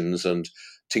visions and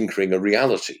tinkering a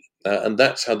reality. And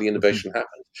that's how the mhm. innovation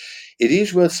happens. It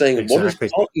is worth saying what is Exactly.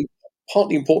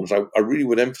 partly important. I really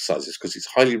would emphasize this because it's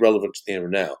highly relevant to the here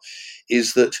and now.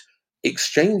 Is that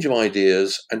exchange of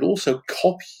ideas and also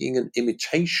copying and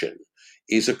imitation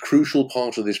is a crucial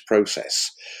part of this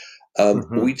process.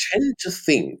 Mhm, We tend to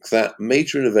think that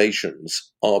major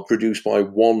innovations are produced by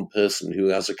one person who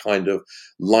has a kind of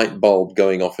light bulb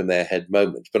going off in their head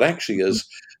moment. But actually, mhm, as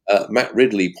Matt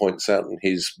Ridley points out in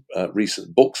his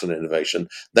recent books on innovation,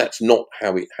 that's not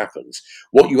how it happens.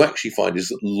 What you actually find is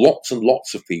that lots and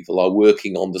lots of people are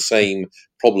working on the same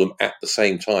problem at the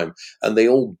same time, and they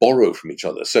all borrow from each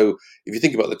other. So if you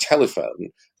think about the telephone,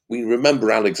 we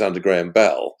remember Alexander Graham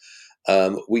Bell.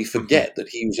 We Hmm. forget that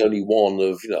he was only one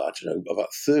of, I don't know,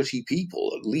 about 30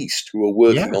 people at least who were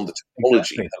Yeah, working on the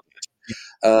technology.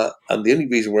 exactly. And the only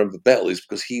reason we remember Bell is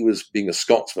because he was, being a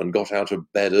Scotsman, got out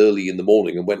of bed early in the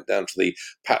morning and went down to the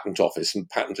patent office and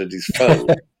patented his phone.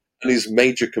 And his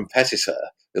major competitor,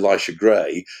 Elisha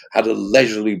Gray, had a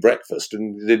leisurely breakfast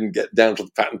and didn't get down to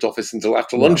the patent office until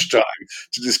after Yeah. lunchtime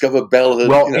to discover Bell had,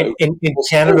 Well, in lost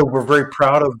Canada, score. we're very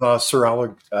proud of Sir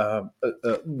Alec.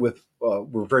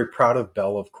 We're very proud of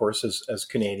Bell, of course, as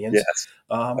Canadians, Yes,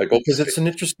 because obviously. it's an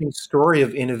interesting story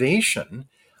of innovation.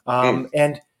 Mm,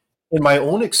 And in my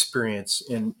own experience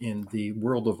in the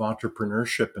world of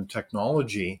entrepreneurship and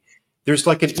technology, there's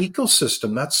like an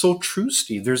ecosystem. That's so true,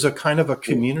 Steve. There's a kind of a mm,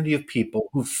 community of people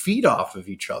who feed off of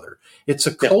each other. It's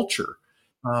a yeah. culture,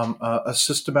 a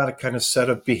systematic kind of set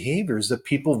of behaviors that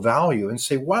people value and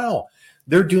say, wow,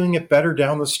 they're doing it better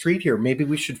down the street here. Maybe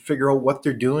we should figure out what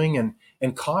they're doing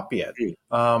and copy it. Mm,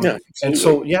 Um, yeah, and absolutely.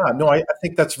 so, yeah, no, I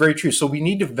think that's very true. So we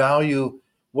need to value,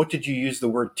 what did you use the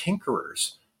word,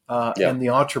 tinkerers, Yeah. and the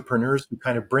entrepreneurs who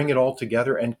kind of bring it all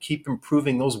together and keep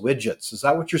improving those widgets. Is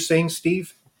that what you're saying,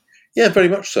 Steve? Yeah, very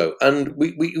much so. And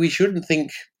we shouldn't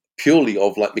think purely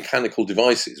of like mechanical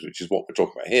devices, which is what we're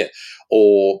talking about here,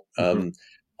 or Hmm.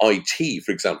 IT,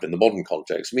 for example, in the modern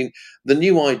context. I mean, the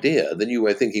new idea, the new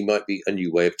way of thinking might be a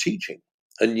new way of teaching,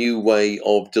 a new way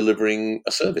of delivering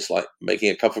a service, like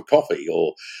making a cup of coffee,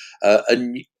 or a,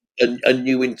 new- a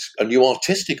new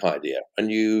artistic idea, a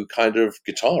new kind of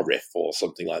guitar riff, or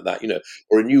something like that,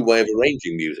 or a new way of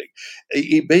arranging music.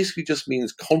 It basically just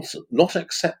means constant, not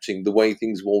accepting the way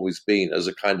things have always been as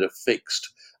a kind of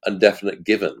fixed and definite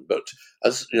given, but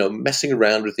as messing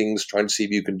around with things, trying to see if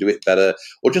you can do it better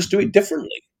or just do it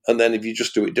differently. And then if you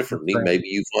just do it differently, Right. maybe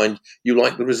you find you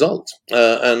like the result.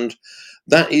 And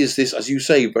that is this, as you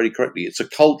say very correctly, it's a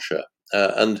culture.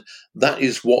 And that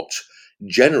is what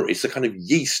generates the kind of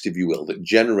yeast, if you will, that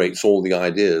generates all the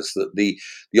ideas that the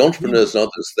Yeah. entrepreneurs and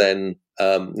others then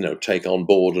take on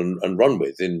board and run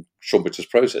with in Schumpeter's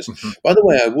process. Hmm. By the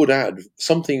way, I would add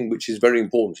something which is very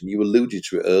important, and you alluded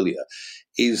to it earlier,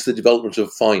 is the development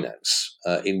of finance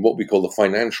in what we call the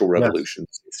financial Yes. revolution,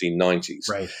 1690s,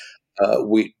 Right.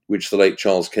 which the late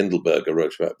Charles Kindleberger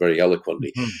wrote about very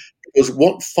eloquently. Hmm. Because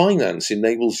what finance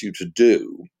enables you to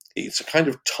do, it's a kind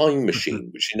of time Hmm. machine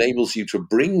which enables you to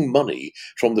bring money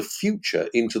from the future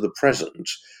into the present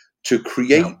to Yeah.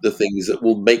 create the things that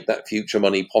will make that future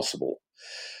money possible.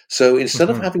 So instead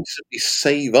of Hmm. having to simply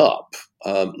save up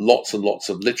lots and lots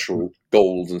of literal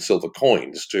gold and silver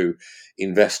coins to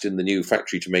invest in the new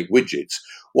factory to make widgets,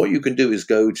 what you can do is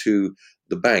go to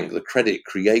the bank, the credit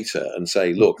creator, and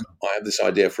say, "Look, I have this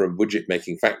idea for a widget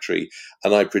making factory,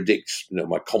 and I predict,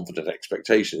 my confident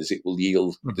expectation is it will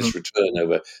yield Hmm. this return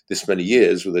over this many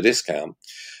years with a discount."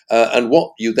 And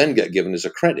what you then get given is a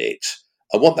credit.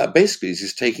 And what that basically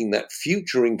is taking that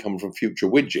future income from future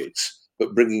widgets,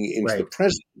 but bringing it into the Right.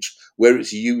 present, where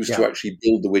it's used to Yeah. actually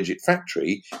build the widget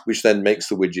factory, which then makes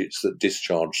the widgets that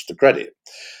discharge the credit.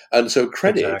 And so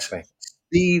credit Exactly.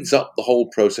 speeds up the whole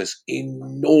process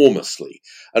enormously.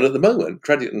 And at the moment,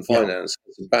 credit and Yeah. finance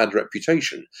has a bad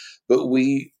reputation, but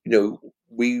we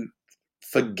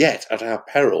forget at our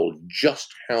peril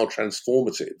just how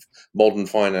transformative modern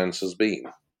finance has been.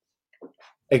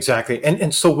 Exactly.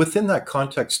 And so within that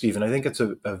context, Stephen, I think it's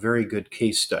a very good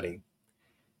case study.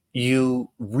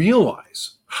 You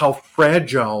realize how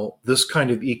fragile this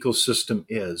kind of ecosystem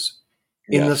is,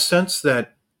 in the Yes. sense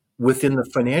that within the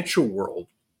financial world,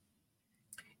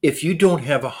 if you don't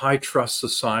have a high trust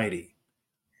society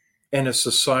and a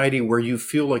society where you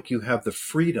feel like you have the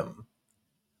freedom,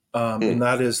 and Mm.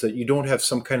 that is that you don't have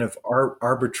some kind of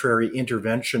arbitrary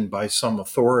intervention by some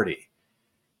authority,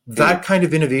 that Mm. kind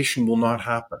of innovation will not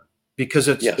happen, because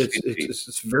it's Yes, it's it's indeed. it's,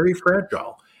 it's very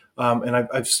fragile, and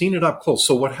I've seen it up close.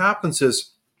 So what happens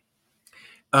is,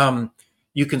 um,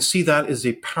 you can see that is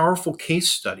a powerful case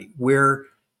study where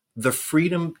the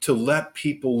freedom to let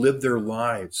people live their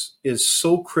lives is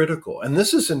so critical. And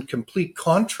this is in complete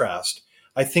contrast,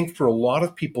 I think, for a lot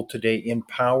of people today in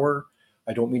power.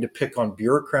 I don't mean to pick on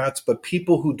bureaucrats, but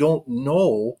people who don't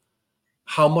know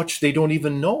how much they don't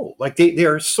even know. Like they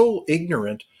are so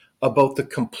ignorant about the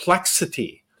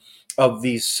complexity of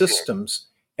these systems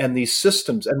and the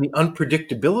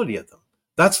unpredictability of them.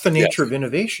 That's the nature Yes. of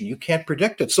innovation. You can't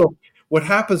predict it. So what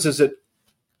happens is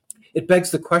it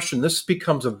begs the question. This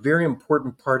becomes a very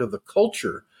important part of the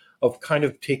culture of kind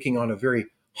of taking on a very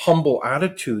humble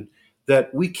attitude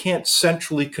that we can't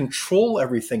centrally control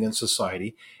everything in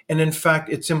society. And in fact,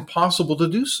 it's impossible to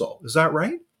do so. Is that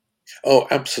right? Oh,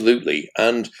 absolutely.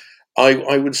 And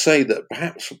I would say that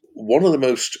perhaps one of the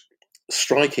most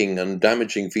striking and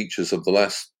damaging features of the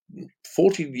last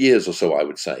 40 years or so, I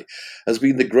would say, has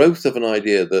been the growth of an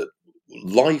idea that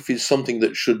life is something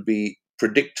that should be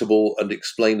predictable and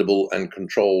explainable and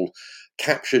controlled,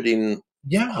 captured in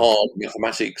Yeah. hard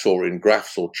mathematics or in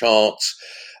graphs or charts.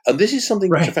 And this is something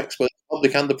which Right. affects both the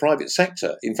public and the private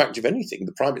sector. In fact, if anything,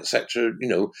 the private sector,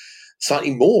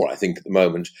 slightly more, I think, at the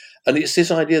moment. And it's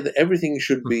this idea that everything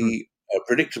should Hmm. be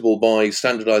predictable by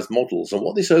standardized models. And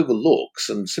what this overlooks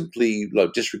and simply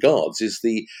disregards is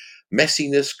the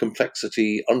messiness,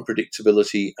 complexity,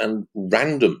 unpredictability, and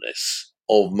randomness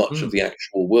of much of Mm. the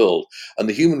actual world, and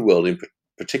the human world in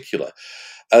particular.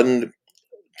 And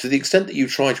to the extent that you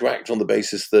try to act on the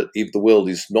basis that if the world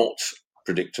is not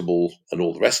predictable and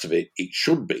all the rest of it, it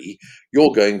should be,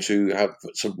 you're going to have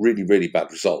some really, really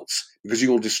bad results because you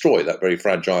will destroy that very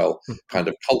fragile Mhm. kind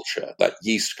of culture, that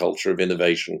yeast culture of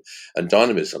innovation and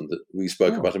dynamism that we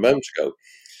spoke Oh. about a moment ago.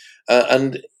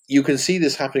 And you can see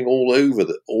this happening all over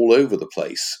the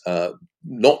place,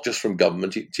 not just from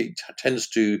government. It tends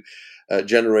to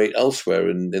generate elsewhere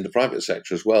in the private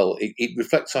sector as well. It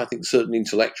reflects, I think, certain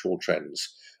intellectual trends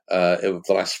over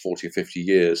the last 40 or 50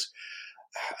 years.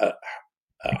 Uh,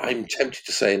 I'm tempted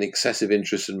to say an excessive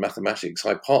interest in mathematics.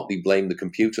 I partly blame the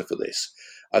computer for this.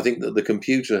 I think that the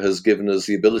computer has given us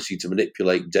the ability to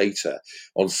manipulate data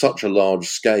on such a large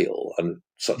scale and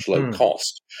such low Mhm.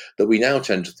 cost that we now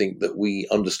tend to think that we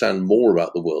understand more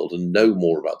about the world and know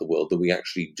more about the world than we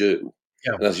actually do.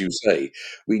 Yeah. And as you say,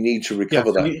 we need to Yeah.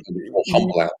 recover So that more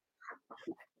humble out.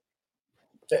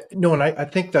 no, and I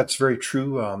think that's very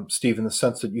true, Steve, in the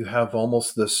sense that you have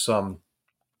almost this.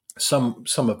 Some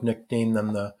have nicknamed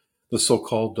them the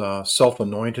so-called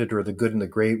self-anointed or the good and the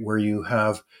great, where you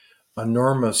have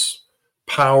enormous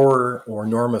power or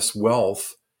enormous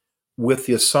wealth with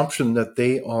the assumption that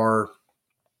they are,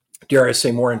 dare I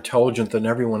say, more intelligent than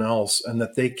everyone else, and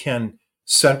that they can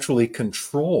centrally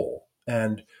control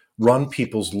and run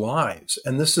people's lives.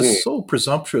 And this is Mm. so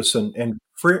presumptuous and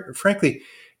frankly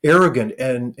arrogant,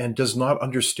 and does not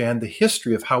understand the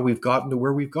history of how we've gotten to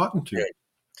where we've gotten to.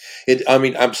 I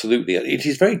mean, absolutely. It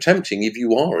is very tempting if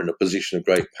you are in a position of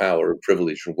great power and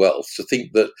privilege and wealth to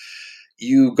think that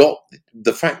you got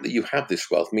the fact that you have this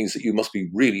wealth means that you must be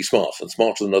really smart and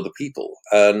smarter than other people.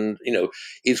 And,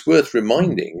 it's worth Hmm.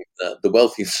 reminding the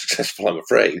wealthy and successful, I'm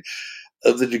afraid,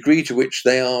 of the degree to which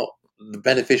they are the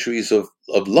beneficiaries of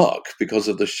luck because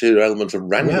of the sheer element of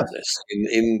Yes, randomness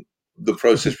in the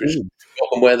process which indeed. got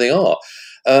them where they are.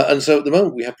 And so at the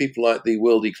moment, we have people like the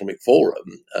World Economic Forum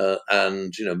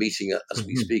and, meeting as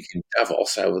we Mhm. speak in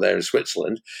Davos over there in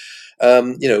Switzerland,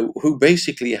 who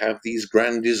basically have these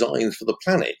grand designs for the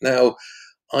planet. Now,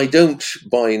 I don't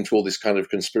buy into all this kind of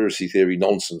conspiracy theory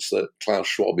nonsense that Klaus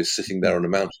Schwab is sitting there Mhm. on a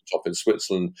mountaintop in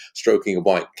Switzerland stroking a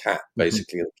white cat, Mhm.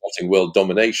 basically, and plotting world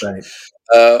domination.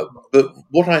 Right. But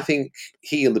what I think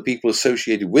he and the people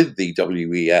associated with the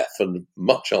WEF and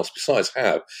much else besides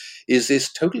have is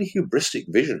this totally hubristic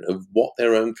vision of what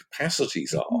their own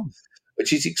capacities are, Mhm.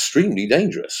 which is extremely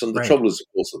dangerous. And the Right. trouble is, of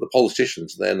course, that the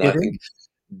politicians then, I It think, is.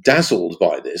 dazzled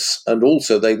by this, and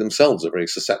also they themselves are very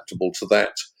susceptible to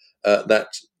that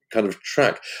kind of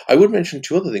track. I would mention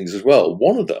two other things as well.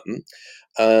 One of them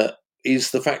uh,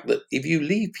 is the fact that if you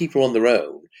leave people on their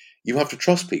own, you have to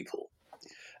trust people.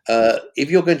 If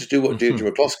you're going to do what Mhm.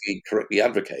 Deirdre McCloskey correctly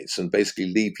advocates and basically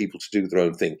leave people to do their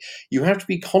own thing, you have to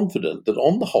be confident that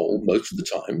on the whole, most of the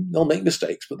time, they'll make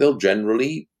mistakes, but they'll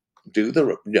generally do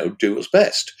what's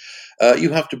best. You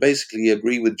have to basically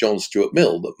agree with John Stuart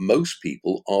Mill that most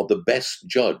people are the best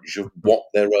judge of Mhm. what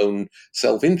their own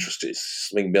self-interest is.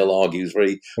 Something Mill argues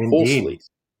very Indeed. forcefully.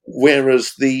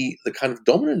 Whereas the kind of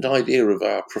dominant idea of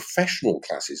our professional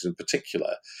classes in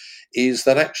particular is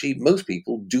that actually most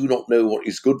people do not know what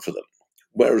is good for them,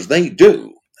 whereas they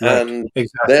do. Right. And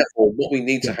Exactly. therefore, what we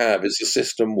need Yeah. to have is a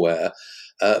system where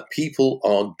people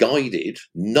are guided,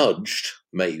 nudged,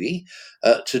 maybe,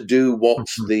 to do what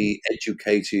Mhm. the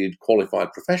educated,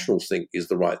 qualified professionals think is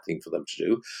the right thing for them to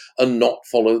do and not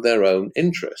follow their own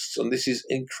interests. And this is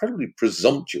incredibly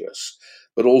presumptuous,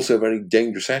 but also a very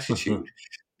dangerous Mhm. attitude.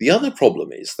 The other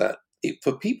problem is that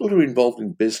for people who are involved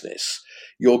in business,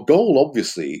 your goal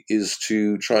obviously is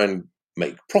to try and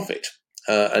make profit.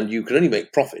 And you can only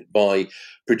make profit by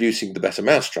producing the better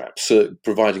mousetrap, so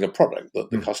providing a product that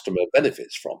the Mm. customer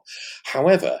benefits from.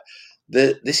 However,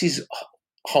 this is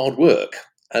hard work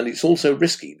and it's also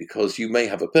risky because you may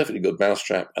have a perfectly good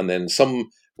mousetrap and then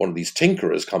one of these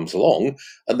tinkerers comes along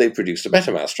and they produce a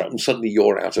better mousetrap and suddenly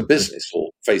you're out of Mhm. business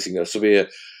or facing a severe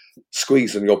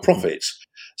squeeze on your Mhm. profits.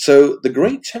 So the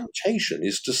great temptation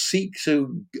is to seek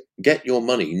to get your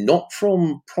money not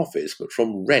from profits but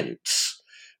from rents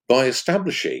by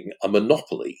establishing a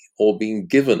monopoly or being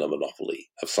given a monopoly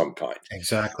of some kind, a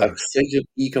Exactly. state of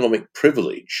economic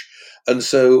privilege. And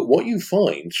so, what you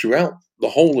find throughout the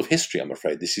whole of history, I'm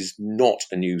afraid, this is not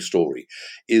a new story,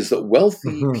 is that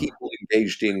wealthy Hmm. people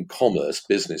engaged in commerce,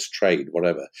 business, trade,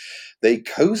 whatever, they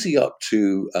cozy up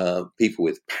to people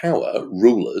with power,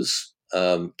 rulers,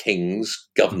 kings,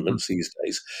 Hmm. governments these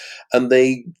days, and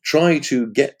they try to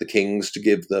get the kings to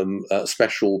give them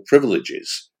special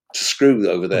privileges to screw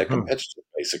over their Hmm. competitors,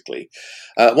 basically.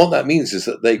 What that means is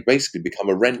that they basically become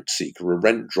a rent seeker, a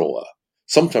rent drawer,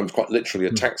 sometimes quite literally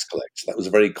a tax collector. That was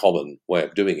a very common way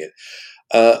of doing it,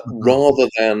 Hmm. rather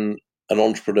than an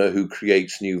entrepreneur who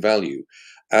creates new value.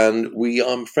 And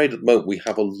I'm afraid at the moment, we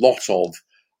have a lot of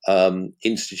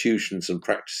institutions and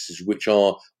practices which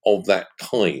are of that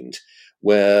kind,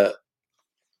 where,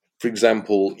 for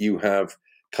example, you have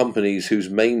companies whose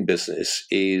main business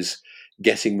is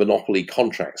getting monopoly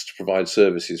contracts to provide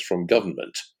services from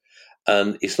government.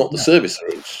 And it's not the Yeah. service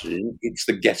they're interested in, it's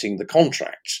the getting the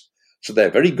contract. So they're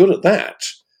very good at that,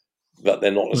 but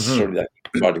they're not Hmm. necessarily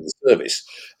providing the service.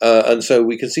 And so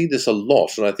we can see this a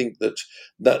lot. And I think that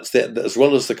as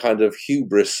well as the kind of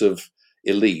hubris of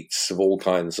elites of all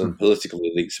kinds and political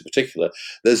elites in particular,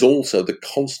 there's also the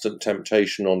constant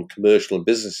temptation on commercial and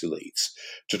business elites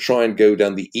to try and go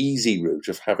down the easy route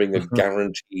of having a Hmm.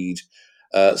 guaranteed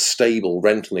stable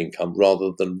rental income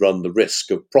rather than run the risk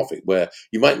of profit, where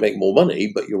you might make more money,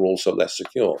 but you're also less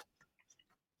secure.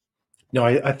 No,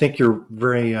 I think you're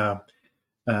very.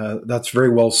 That's very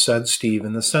well said, Steve.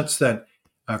 In the sense that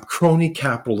crony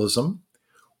capitalism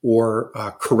or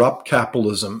corrupt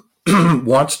capitalism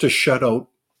wants to shut out,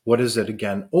 what is it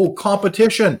again? Oh,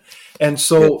 competition. And Yeah,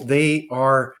 so they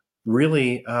are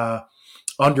really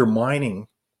undermining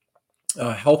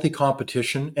healthy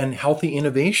competition and healthy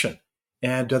innovation.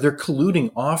 And they're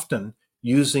colluding often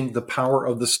using the power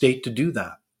of the state to do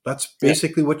that. That's yeah.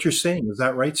 basically what you're saying. Is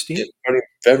that right, Yeah, Steve? very,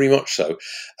 very much so.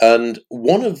 And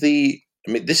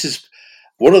this is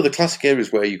one of the classic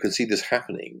areas where you can see this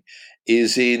happening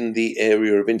is in the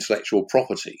area of intellectual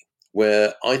property,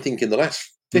 where I think in the last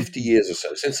 50 Mhm. years or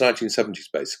so, since the 1970s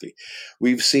basically,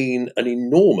 we've seen an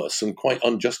enormous and quite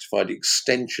unjustified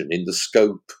extension in the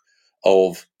scope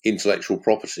of intellectual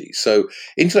property. So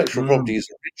intellectual property Mm. is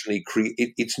originally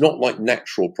it's not like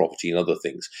natural property and other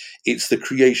things. It's the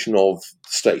creation of the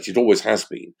state. It always has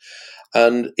been.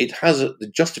 And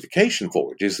the justification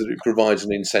for it is that it provides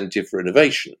an incentive for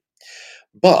innovation.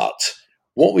 But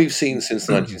what we've seen since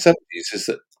the 1970s is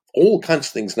that all kinds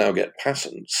of things now get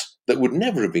patents that would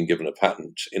never have been given a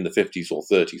patent in the 50s or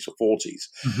 30s or 40s.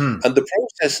 Mhm. And the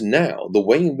process now, the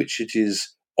way in which it is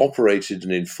operated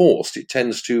and enforced, it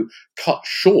tends to cut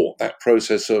short that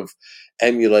process of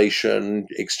emulation,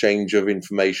 exchange of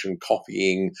information,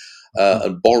 copying, Mhm.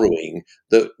 and borrowing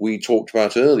that we talked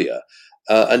about earlier.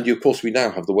 And of course, we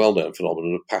now have the well-known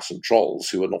phenomenon of patent trolls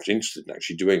who are not interested in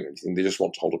actually doing anything; they just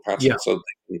want to hold a Yeah. patent so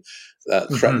they can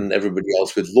Mhm. threaten everybody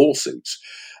else with lawsuits.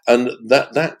 And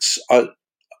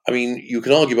I mean, you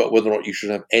can argue about whether or not you should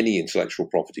have any intellectual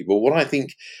property, but what I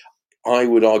think I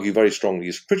would argue very strongly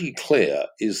is pretty clear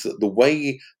is that the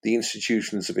way the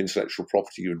institutions of intellectual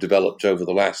property have developed over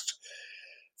the last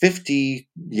 50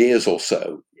 years or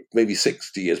so, maybe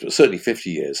 60 years, but certainly 50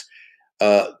 years,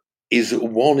 uh, is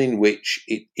one in which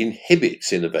it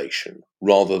inhibits innovation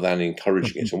rather than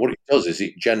encouraging Mhm. it. And what it does is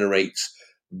it generates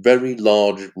very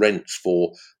large rents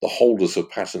for the holders of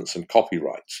patents and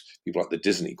copyrights, people like the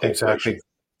Disney Corporation. Exactly.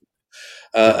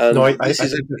 Yeah. No, And I this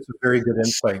is a think that's a very good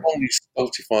insight. strongly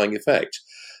stultifying effect.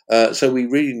 So we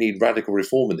really need radical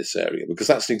reform in this area because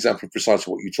that's an example of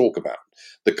precisely what you talk about,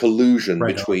 the collusion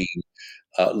Right on. between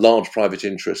large private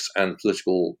interests and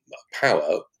political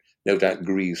power, no doubt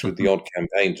agrees with the Mhm. odd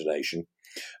campaign donation,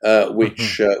 Mhm.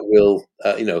 which will,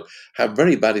 have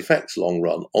very bad effects long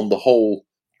run on the whole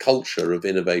culture of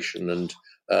innovation and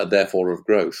therefore of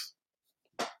growth.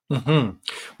 Mhm.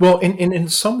 Well, in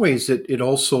some ways, it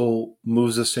also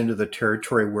moves us into the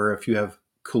territory where if you have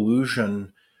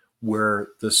collusion, where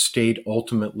the state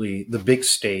ultimately, the big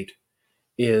state,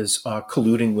 is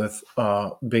colluding with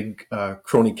big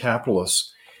crony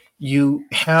capitalists, you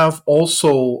have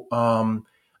also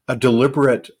a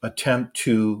deliberate attempt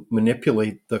to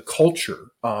manipulate the culture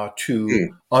to Hmm.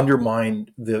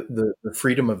 undermine the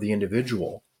freedom of the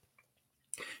individual.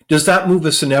 Does that move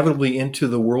us inevitably into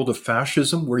the world of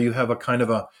fascism, where you have a kind of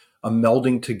a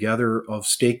melding together of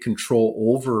state control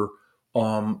over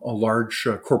a large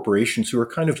corporations who are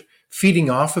kind of feeding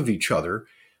off of each other,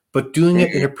 but doing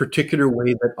it in Mhm. a particular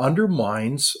way that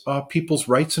undermines people's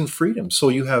rights and freedoms? So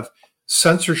you have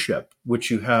censorship, which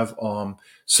you have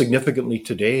significantly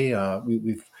today.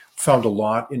 We've found a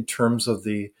lot in terms of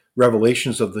the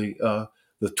revelations of the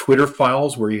Twitter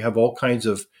files, where you have all kinds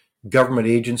of government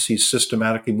agencies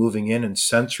systematically moving in and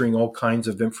censoring all kinds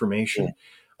of Mm. information.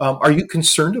 Are you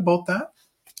concerned about that?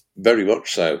 Very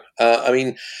much so. I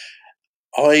mean,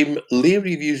 I'm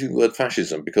leery of using the word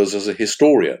fascism because, as a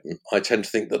historian, I tend to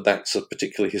think that that's a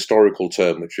particular historical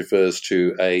term which refers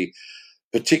to a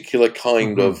particular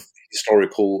kind Mm-hmm. of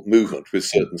historical movement with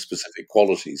certain specific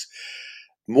qualities.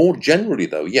 More generally,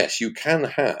 though, yes, you can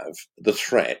have the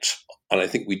threat, and I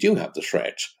think we do have the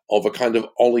threat, of a kind of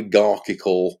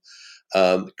oligarchical,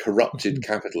 corrupted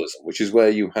capitalism, which is where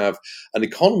you have an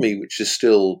economy which is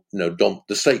still, the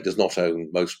state does not own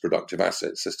most productive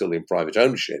assets; they're still in private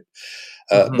ownership,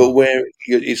 Mm-hmm. but where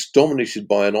it's dominated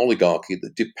by an oligarchy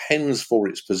that depends for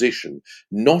its position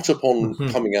not upon Mm-hmm.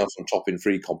 coming out on top in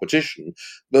free competition,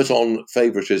 but on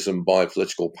favoritism by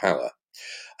political power,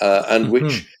 and Mm-hmm.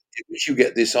 which you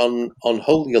get this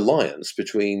unholy alliance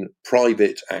between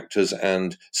private actors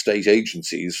and state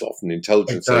agencies, often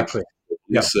intelligence Exactly. agencies,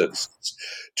 Yeah. police services,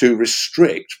 to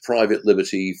restrict private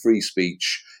liberty, free speech,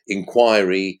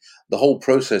 inquiry, the whole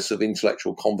process of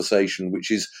intellectual conversation,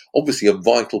 which is obviously a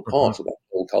vital Mm-hmm. part of that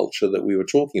whole culture that we were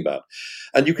talking about.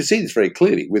 And you can see this very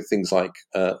clearly with things like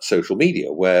social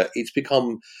media, where it's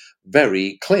become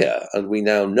very clear, and we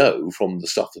now know from the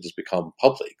stuff that has become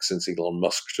public since Elon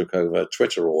Musk took over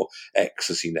Twitter, or X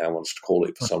as he now wants to call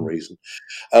it for some Mm-hmm. reason,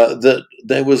 that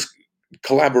there was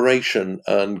collaboration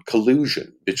and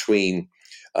collusion between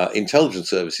intelligence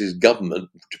services, government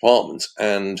departments,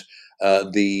 and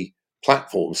the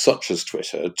platforms such as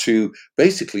Twitter to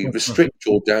basically Mm-hmm. restrict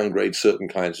or downgrade certain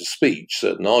kinds of speech,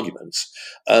 certain arguments,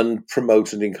 and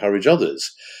promote and encourage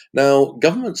others. Now,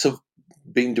 governments have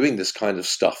been doing this kind of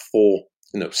stuff for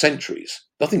centuries.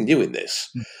 Nothing new in this.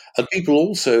 And people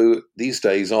also these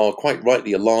days are quite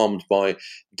rightly alarmed by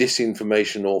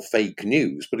disinformation or fake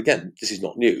news. But again, this is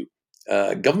not new.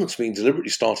 Governments been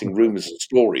deliberately starting rumours and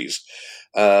stories.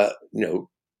 Uh, you know,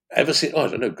 ever since I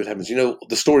don't know. Good heavens!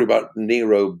 The story about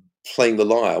Nero playing the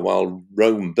lyre while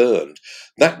Rome burned.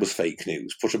 That was fake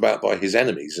news put about by his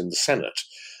enemies in the Senate.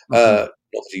 Mm-hmm.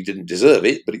 Not that he didn't deserve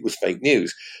it, but it was fake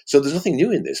news. So there's nothing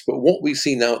new in this. But what we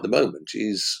see now at the moment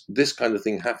is this kind of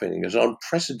thing happening at an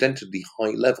unprecedentedly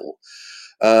high level.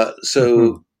 Mm-hmm.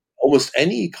 So almost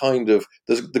any kind of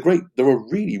there are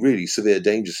really, really severe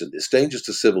dangers in this. Dangers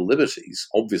to civil liberties,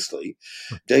 obviously.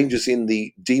 Dangers in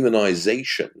the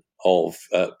demonization of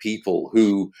people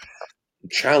who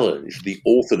challenge the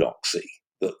orthodoxy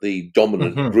that the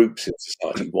dominant Mm-hmm. groups in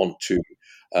society want to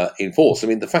enforce. I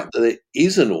mean, the fact that there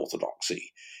is an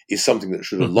orthodoxy is something that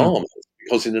should Mm-hmm. alarm us,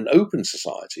 because in an open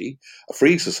society, a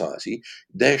free society,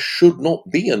 there should not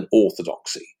be an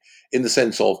orthodoxy in the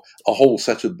sense of a whole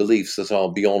set of beliefs that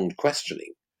are beyond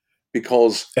questioning,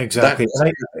 because Exactly. that's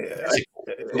And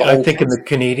critical for the I whole think in the process.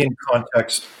 Canadian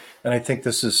context, and I think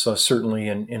this is certainly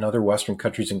in other Western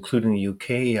countries, including the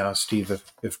UK, Steve,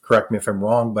 if correct me if I'm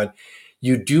wrong, but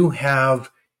you do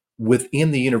have within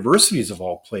the universities of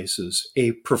all places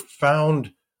a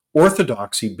profound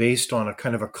orthodoxy based on a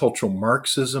kind of a cultural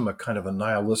Marxism, a kind of a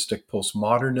nihilistic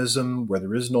postmodernism where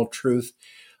there is no truth.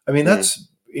 I mean, Mm. that's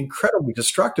incredibly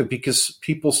destructive because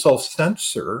people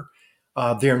self-censor.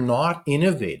 They're not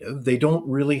innovative. They don't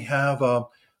really have a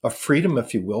freedom,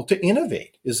 if you will, to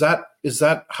innovate. Is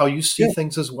that how you see Yeah.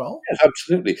 things as well? Yeah,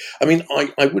 absolutely. I mean,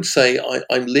 I would say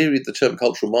I'm leery of the term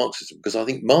cultural Marxism, because I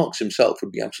think Marx himself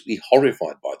would be absolutely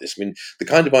horrified by this. I mean, the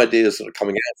kind of ideas that are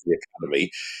coming out of the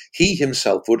academy, he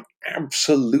himself would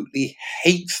absolutely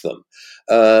hate them.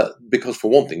 Because, for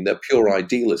one thing, they're pure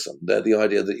idealism. They're the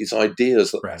idea that it's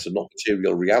ideas that Right. matter, not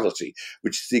material reality,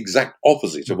 which is the exact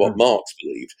opposite of what Hmm. Marx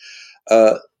believed.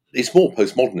 Uh, it's more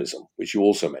postmodernism, which you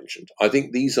also mentioned. I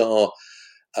think these are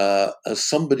as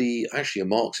somebody, actually a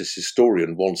Marxist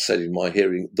historian, once said in my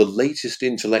hearing, the latest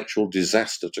intellectual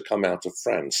disaster to come out of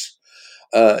France.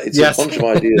 It's a Yes. bunch of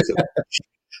ideas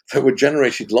that were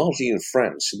generated largely in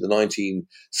France in the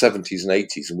 1970s and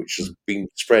 80s, and which has been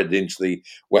spread into the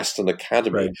Western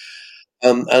Academy.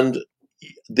 Right. And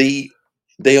the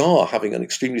they are having an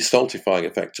extremely stultifying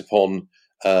effect upon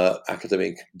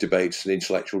academic debates and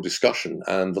intellectual discussion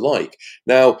and the like.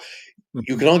 Now,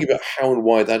 you Hmm. can argue about how and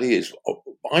why that is.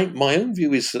 My own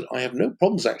view is that I have no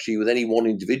problems actually with any one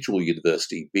individual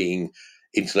university being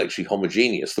intellectually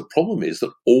homogeneous. The problem is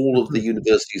that all of the Hmm.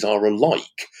 universities are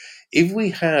alike. If we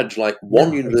had like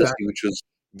one Yeah. university Exactly. which was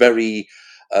very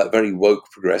very woke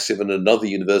progressive, and another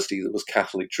university that was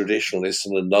Catholic traditionalist,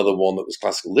 and another one that was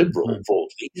classical liberal Hmm.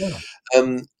 broadly, Yeah.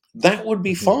 that would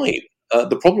be Hmm. fine.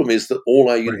 The problem is that all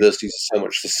our Right. universities are so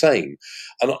much the same,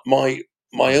 and my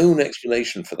Right. own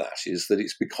explanation for that is that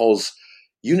it's because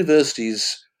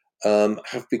universities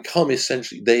have become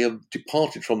essentially, they have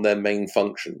departed from their main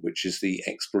function, which is the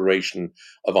exploration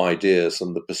of ideas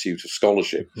and the pursuit of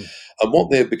scholarship. Mhm. And what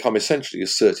they have become essentially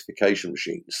is certification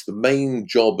machines. The main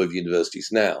job of universities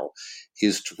now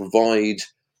is to provide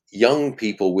young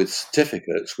people with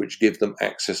certificates which give them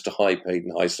access to high paid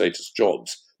and high status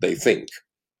jobs, they think.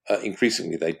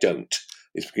 Increasingly, they don't.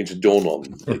 It's beginning to dawn on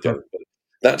them they Mhm. don't. But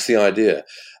that's the idea.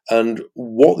 And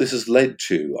what this has led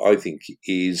to, I think,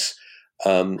 is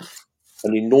um,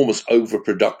 an enormous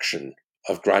overproduction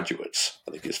of graduates,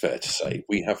 I think it's fair to say.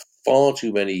 We have far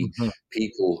too many Mhm.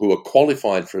 people who are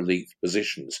qualified for elite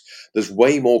positions. There's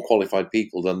way more qualified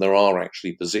people than there are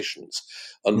actually positions.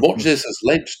 And what Mhm. this has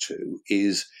led to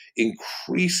is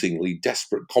increasingly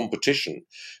desperate competition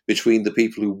between the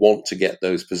people who want to get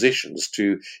those positions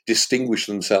to distinguish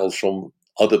themselves from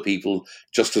other people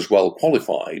just as well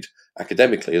qualified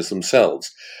academically as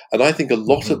themselves. And I think a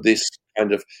lot Mhm. of this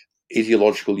kind of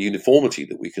ideological uniformity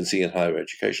that we can see in higher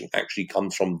education actually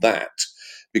comes from that,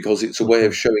 because it's a way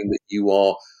of Mhm. showing that you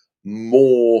are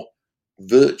more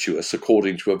virtuous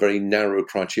according to a very narrow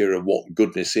criteria of what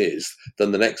goodness is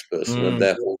than the next person, and Mm.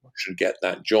 therefore should get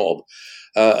that job.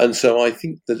 And so I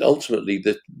think that ultimately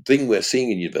the thing we're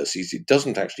seeing in universities, it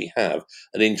doesn't actually have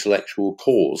an intellectual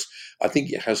cause. I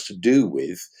think it has to do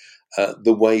with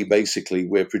the way basically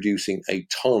we're producing a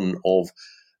ton of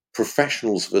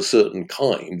professionals of a certain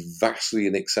kind vastly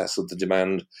in excess of the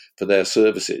demand for their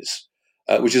services,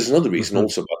 which is another reason Mhm.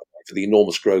 also, by the way, for the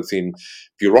enormous growth in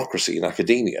bureaucracy in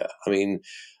academia. I mean,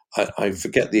 I Mhm.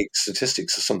 forget the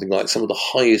statistics of something like some of the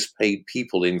highest paid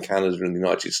people in Canada and the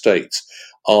United States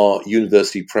are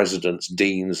university presidents,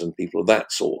 deans, and people of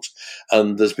that sort.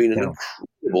 And there's been an Yeah.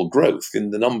 incredible growth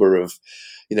in the number of,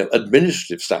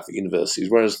 administrative staff at universities,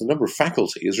 whereas the number of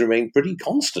faculty has remained pretty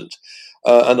constant.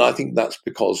 And I think that's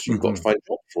because you've got to Mhm. find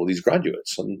jobs for all these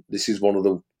graduates, and this is one of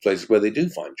the places where they do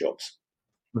find jobs.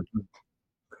 Mhm.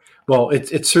 Well,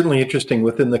 it's certainly interesting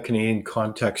within the Canadian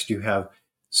context. You have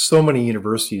so many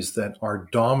universities that are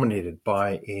dominated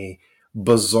by a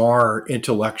bizarre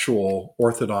intellectual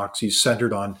orthodoxy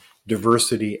centered on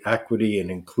diversity, equity,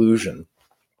 and inclusion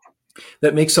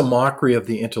that makes a mockery of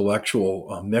the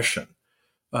intellectual mission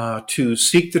to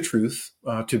seek the truth,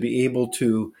 to be able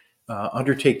to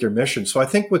undertake their mission. So I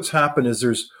think what's happened is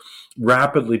there's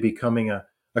rapidly becoming a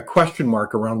question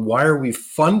mark around why are we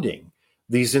funding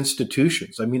these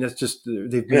institutions? I mean, it's just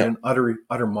they've made Yeah. an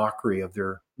utter mockery of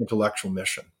their intellectual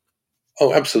mission.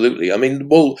 Oh, absolutely. I mean,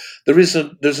 well, there's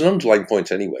an underlying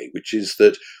point anyway, which is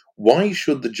that why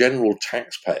should the general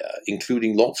taxpayer,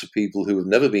 including lots of people who have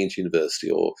never been to university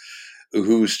or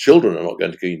whose children are not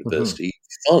going to go to Hmm. university,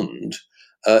 fund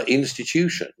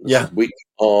institutions Yeah. which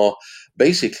are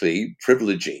basically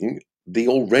privileging the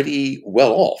already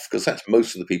well off, because that's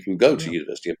most of the people who go to Yeah.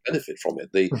 university and benefit from it,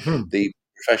 the Hmm. the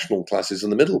professional classes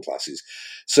and the middle classes.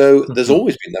 So there's Hmm.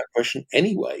 always been that question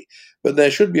anyway. But there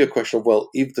should be a question of, well,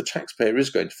 if the taxpayer is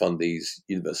going to fund these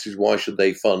universities, why should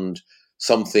they fund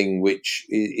something which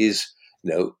is,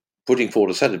 putting forward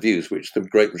a set of views which the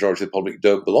great majority of the public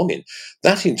don't belong in?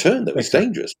 That in turn, though, is Exactly.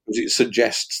 dangerous, because it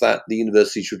suggests that the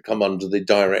university should come under the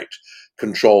direct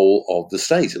control of the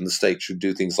state, and the state should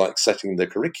do things like setting the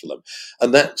curriculum.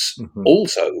 And that's Hmm.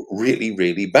 also really,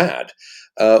 really bad.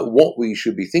 What we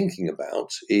should be thinking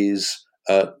about is,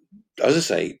 as I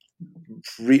say,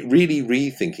 really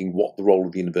rethinking what the role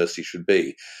of the university should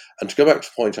be. And to go back to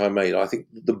the point I made, I think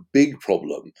the big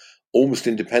problem, almost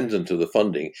independent of the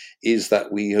funding, is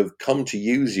that we have come to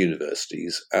use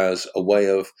universities as a way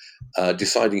of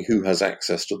deciding who has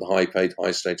access to the high paid,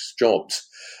 high status jobs.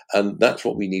 And that's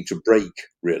what we need to break,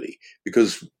 really,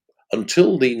 because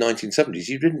until the 1970s,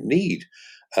 you didn't need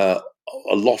uh,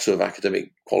 a lot of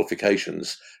academic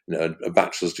qualifications, a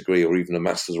bachelor's degree or even a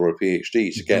master's or a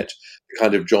PhD, to Hmm. get the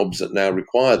kind of jobs that now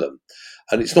require them.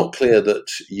 And it's not clear that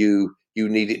you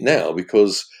need it now,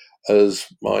 because, as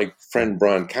my friend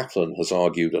Brian Kaplan has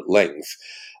argued at length,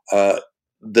 uh,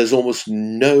 there's almost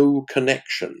no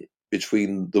connection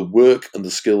between the work and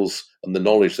the skills and the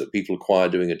knowledge that people acquire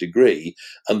doing a degree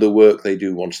and the work they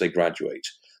do once they graduate.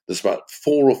 There's about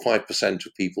 4 or 5%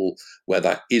 of people where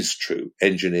that is true: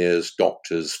 engineers,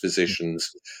 doctors,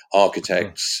 physicians,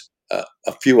 architects, a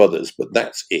few others, but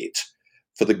that's it.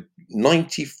 For the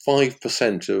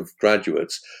 95% of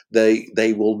graduates,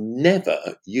 they will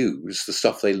never use the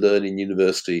stuff they learn in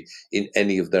university in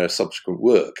any of their subsequent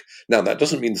work. Now, that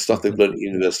doesn't mean the stuff they've Hmm. learned at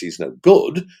university is no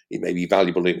good. It may be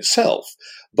valuable in itself,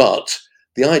 but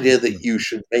the idea that Hmm. you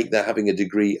should make their having a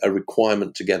degree a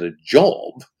requirement to get a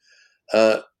job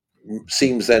uh,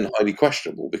 seems then highly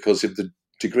questionable, because if the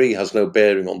degree has no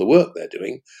bearing on the work they're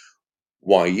doing,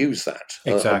 why use that?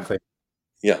 Exactly.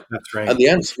 Yeah. That's right. And the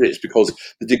answer is because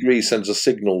the degree sends a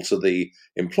signal to the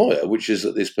employer, which is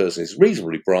that this person is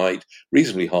reasonably bright,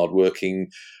 reasonably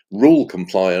hardworking, rule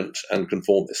compliant, and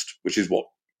conformist, which is what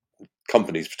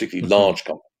companies, particularly Hmm. large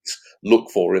companies,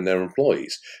 look for in their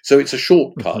employees. So it's a Hmm.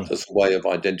 shortcut as a way of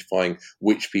identifying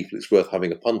which people it's worth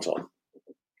having a punt on.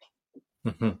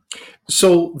 Hmm.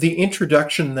 So the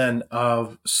introduction then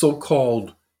of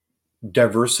so-called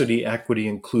diversity, equity,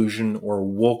 inclusion, or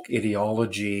woke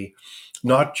ideology,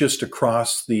 not just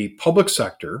across the public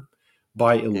sector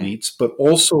by Mm. elites, but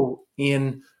also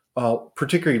in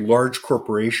particularly large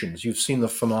corporations. You've seen the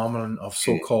phenomenon of Mm.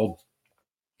 so-called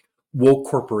woke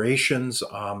corporations,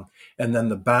 and then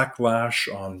the backlash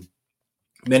on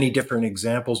many different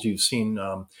examples. You've seen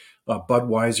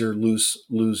Budweiser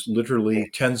lose literally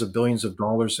tens of billions of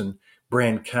dollars in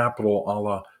brand capital, a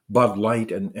la Bud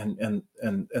Light, and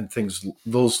things.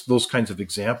 Those kinds of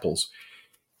examples.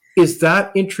 Is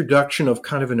that introduction of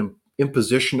kind of an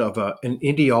imposition of an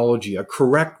ideology, a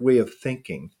correct way of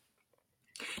thinking?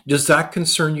 Does that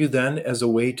concern you then as a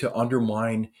way to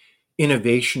undermine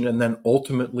innovation and then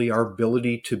ultimately our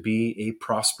ability to be a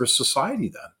prosperous society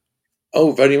then?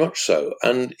 Oh, very much so.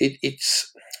 And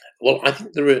it's well, I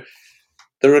think there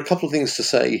are a couple of things to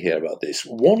say here about this.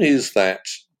 One is that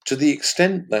to the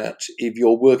extent that if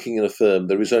you're working in a firm,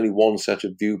 there is only one set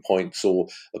of viewpoints or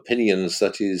opinions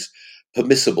that is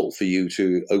permissible for you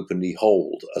to openly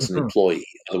hold as an Mhm. employee.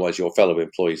 Otherwise, your fellow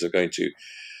employees are going to,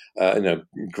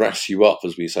 grass you up,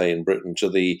 as we say in Britain, to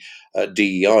the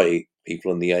DEI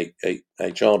people in the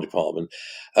HR department.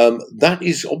 That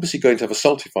is obviously going to have a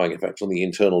stultifying effect on the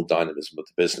internal dynamism of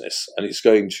the business, and it's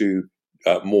going to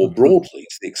more Mhm. broadly,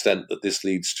 to the extent that this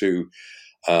leads to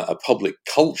a public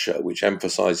culture which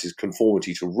emphasizes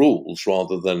conformity to rules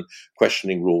rather than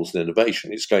questioning rules and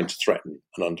innovation, it's going to threaten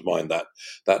and undermine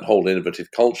that whole innovative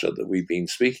culture that we've been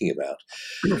speaking about.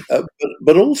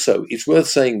 But also, it's worth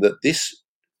saying that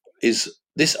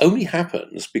this only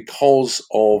happens because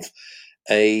of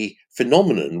a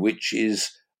phenomenon which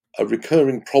is a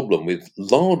recurring problem with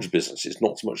large businesses,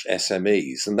 not so much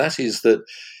SMEs, and that is that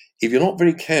if you're not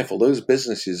very careful, those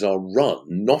businesses are run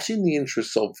not in the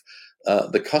interests of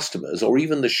the customers or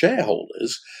even the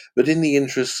shareholders, but in the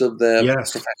interests of their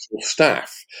Yes. professional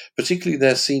staff, particularly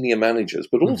their senior managers,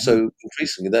 but Mhm. also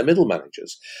increasingly their middle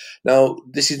managers. Now,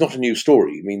 this is not a new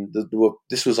story. I mean,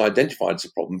 this was identified as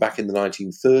a problem back in the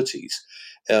 1930s.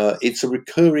 It's a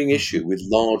recurring Mhm. issue with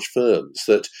large firms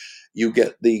that you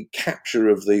get the capture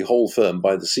of the whole firm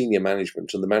by the senior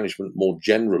management and the management more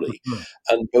generally, Mhm.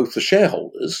 and both the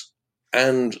shareholders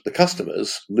and the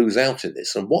customers lose out in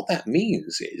this. And what that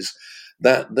means is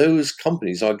that those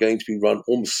companies are going to be run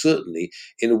almost certainly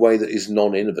in a way that is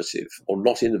non innovative or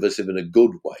not innovative in a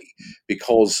good way,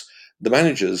 because the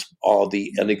managers are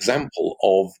an example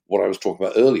of what I was talking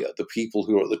about earlier, the people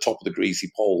who are at the top of the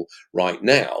greasy pole right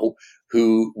now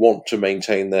who want to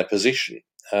maintain their position.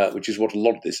 Which is what a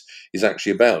lot of this is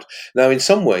actually about. Now, in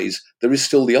some ways, there is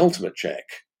still the ultimate check,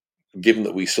 given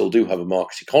that we still do have a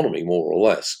market economy, more or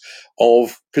less,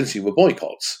 of consumer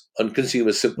boycotts and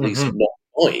consumers simply Mhm. not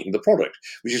buying the product,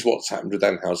 which is what's happened with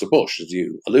Anheuser-Busch, as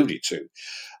you alluded to.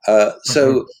 Mhm.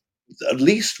 So at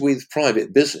least with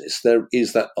private business, there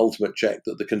is that ultimate check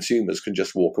that the consumers can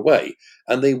just walk away,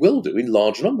 and they will do in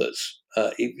large numbers.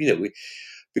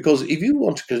 Because if you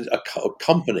want a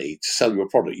company to sell you a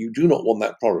product, you do not want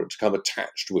that product to come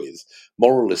attached with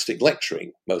moralistic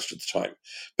lecturing most of the time.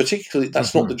 Particularly,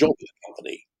 that's not the Mhm. job of the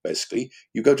company. Basically,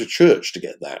 you go to church to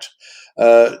get that,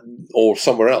 uh, or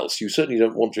somewhere else. You certainly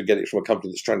don't want to get it from a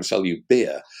company that's trying to sell you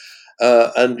beer.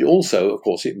 And also, of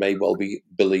course, it may well be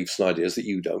beliefs and ideas that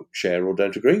you don't share or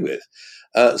don't agree with.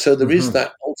 So there is Mhm.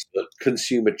 that ultimate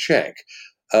consumer check.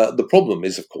 The problem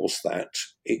is, of course, that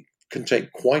it can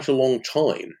take quite a long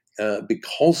time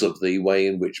because of the way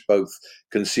in which both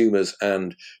consumers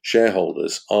and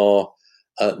shareholders are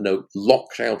no,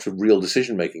 locked out of real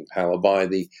decision making power by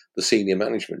the senior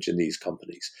management in these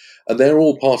companies. And they're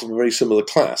all part of a very similar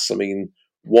class. I mean,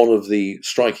 one of the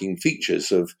striking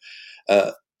features of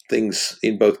uh, things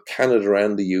in both Canada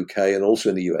and the UK and also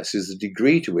in the US is the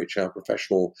degree to which our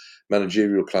professional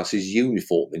managerial class is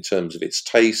uniform in terms of its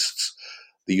tastes,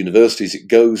 the universities it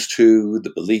goes to,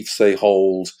 the beliefs they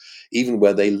hold, even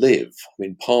where they live. I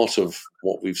mean, part of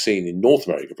what we've seen in North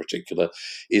America, in particular,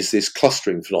 is this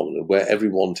clustering phenomenon where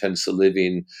everyone tends to live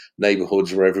in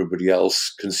neighborhoods where everybody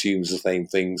else consumes the same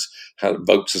things,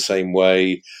 votes the same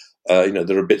way.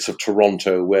 There are bits of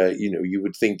Toronto where you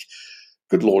would think,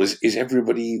 good Lord, is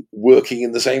everybody working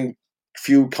in the same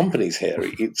few companies here.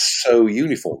 It's so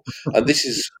uniform, and this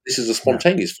is a Yeah.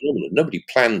 spontaneous phenomenon. Nobody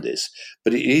planned this,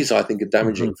 but it is, I think, a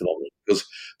damaging Hmm. phenomenon because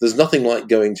there's nothing like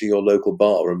going to your local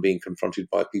bar and being confronted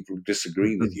by people who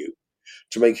disagree with Hmm. you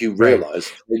to make you Right.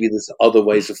 realise maybe there's other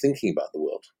ways of thinking about the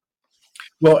world.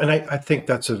 Well, and I think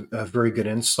that's a very good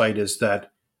insight is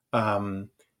that um,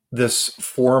 this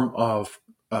form of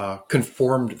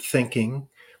conformed thinking,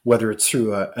 whether it's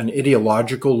through an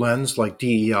ideological lens like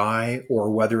DEI or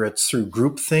whether it's through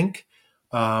groupthink,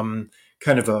 um,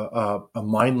 kind of a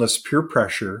mindless peer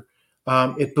pressure,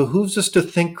 it behooves us to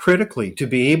think critically, to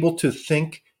be able to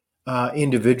think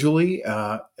individually.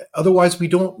 Otherwise, we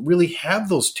don't really have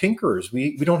those tinkerers.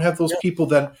 We don't have those Yeah. people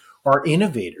that are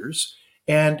innovators,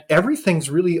 and everything's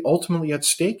really ultimately at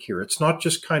stake here. It's not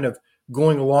just kind of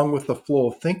going along with the flow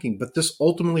of thinking, but this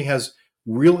ultimately has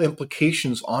real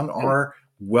implications on our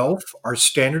wealth, our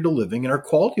standard of living, and our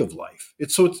quality of life. Oh,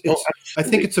 I think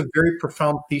absolutely. it's a very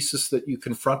profound thesis that you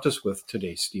confront us with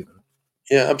today, Stephen.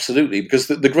 Yeah, absolutely. Because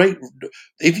the great,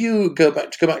 if you go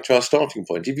back to our starting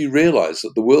point, if you realise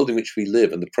that the world in which we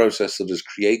live and the process that has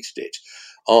created it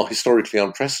are historically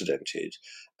unprecedented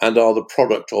and are the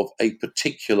product of a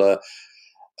particular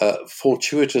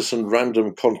fortuitous and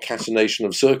random concatenation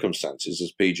of circumstances,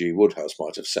 as P.G. Wodehouse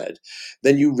might have said,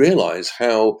 then you realize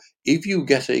how, if you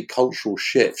get a cultural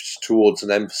shift towards an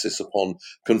emphasis upon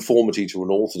conformity to an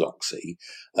orthodoxy,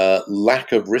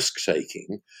 lack of risk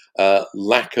taking,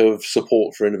 lack of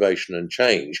support for innovation and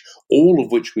change, all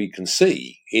of which we can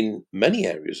see in many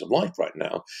areas of life right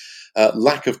now,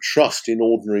 lack of trust in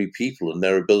ordinary people and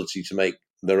their ability to make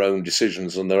their own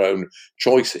decisions and their own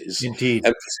choices, Indeed.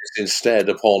 emphasis instead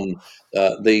upon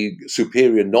the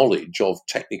superior knowledge of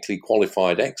technically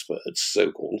qualified experts,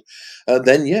 so called,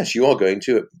 then yes, you are going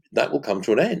to, that will come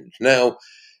to an end. Now,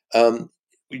 um,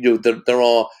 there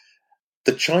are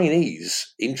the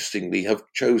Chinese, interestingly, have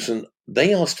chosen,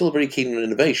 they are still very keen on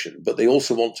innovation, but they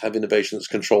also want to have innovation that's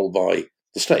controlled by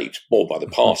the state or by the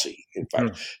Mhm. party, in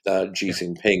fact, Mhm. Xi Yeah.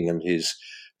 Jinping and his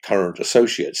current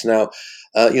associates. Now,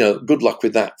 good luck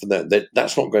with that for them.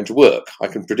 That's not going to work. I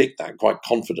can predict that quite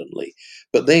confidently.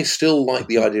 But they still like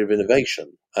the Mhm. idea of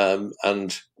innovation. And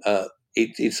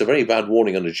it's a very bad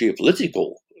warning on a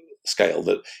geopolitical scale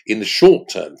that in the short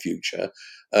term future,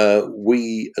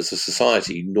 we as a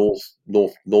society,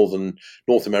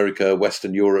 North America,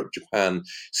 Western Europe, Japan,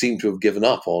 seem to have given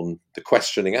up on the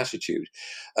questioning attitude.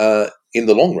 In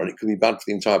the long run, it could be bad for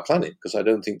the entire planet because I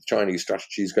don't think the Chinese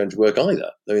strategy is going to work either.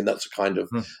 I mean, that's a kind of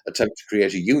Mhm. attempt to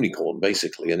create a unicorn,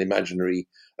 basically, an imaginary,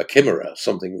 a chimera,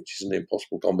 something which is an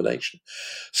impossible combination.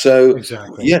 So,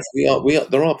 Exactly. yes,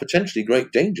 there are potentially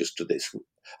great dangers to this.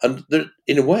 And there,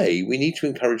 in a way, we need to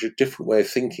encourage a different way of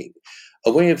thinking,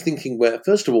 a way of thinking where,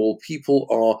 first of all, people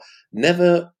are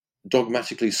never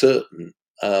dogmatically certain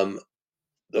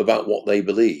about what they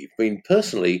believe. I mean,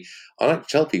 personally, I like to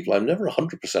tell people I'm never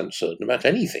 100% certain about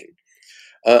anything.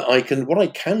 What I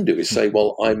can do is say, Mhm.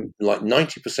 well, I'm like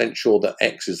 90% sure that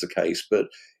X is the case, but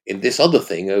in this other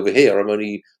thing over here, I'm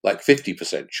only like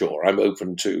 50% sure. I'm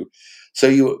open to.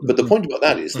 But the Mhm. point about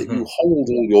that is that you Mhm. hold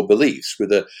all your beliefs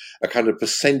with a kind of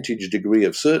percentage degree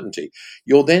of certainty.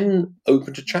 You're then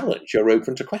open to challenge. You're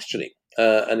open to questioning.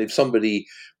 And if somebody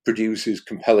produces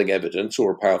compelling evidence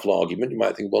or a powerful argument, you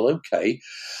might think, well, okay,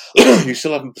 you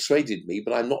still haven't persuaded me,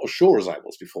 but I'm not as sure as I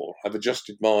was before. I've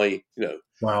adjusted my,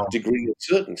 Wow. degree of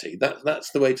certainty.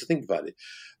 That's the way to think about it.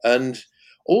 And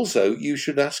also, you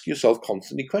should ask yourself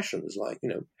constantly questions like,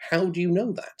 how do you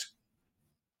know that?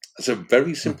 It's a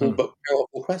very simple Mhm. but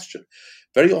powerful question.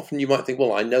 Very often you might think,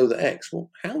 well, I know that X.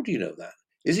 Well, how do you know that?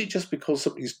 Is it just because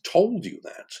somebody's told you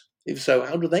that? If so,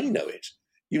 how do they know it?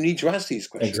 You need to ask these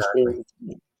questions all Exactly.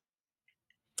 the time.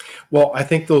 Well, I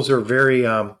think those are very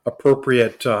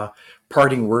appropriate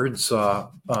parting words,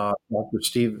 Dr.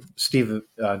 Steve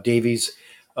Davies,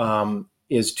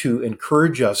 is to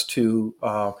encourage us to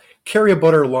carry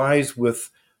about our lives with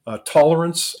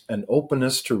tolerance and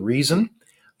openness to reason,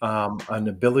 an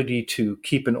ability to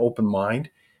keep an open mind,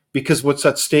 because what's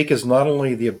at stake is not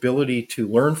only the ability to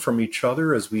learn from each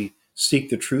other as we seek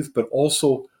the truth, but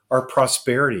also our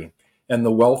prosperity and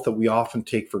the wealth that we often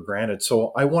take for granted.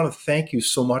 So I want to thank you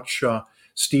so much,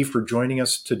 Steve, for joining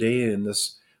us today in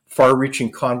this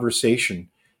far-reaching conversation,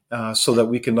 so that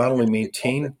we can not only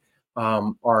maintain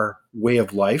our way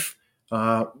of life,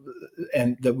 uh,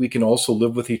 and that we can also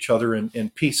live with each other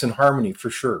in peace and harmony, for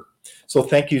sure. So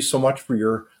thank you so much for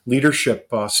your leadership,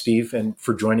 Steve, and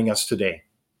for joining us today.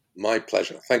 My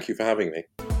pleasure. Thank you for having me.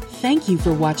 Thank you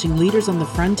for watching Leaders on the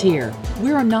Frontier.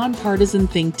 We're a nonpartisan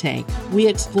think tank. We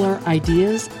explore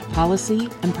ideas, policy,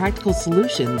 and practical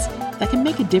solutions that can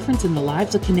make a difference in the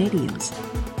lives of Canadians.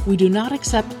 We do not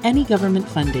accept any government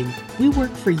funding. We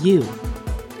work for you.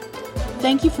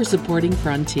 Thank you for supporting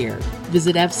Frontier.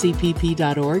 Visit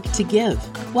fcpp.org to give.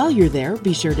 While you're there,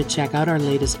 be sure to check out our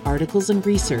latest articles and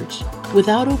research.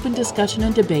 Without open discussion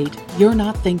and debate, you're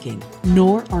not thinking,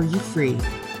 nor are you free.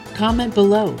 Comment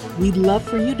below. We'd love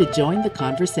for you to join the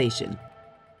conversation.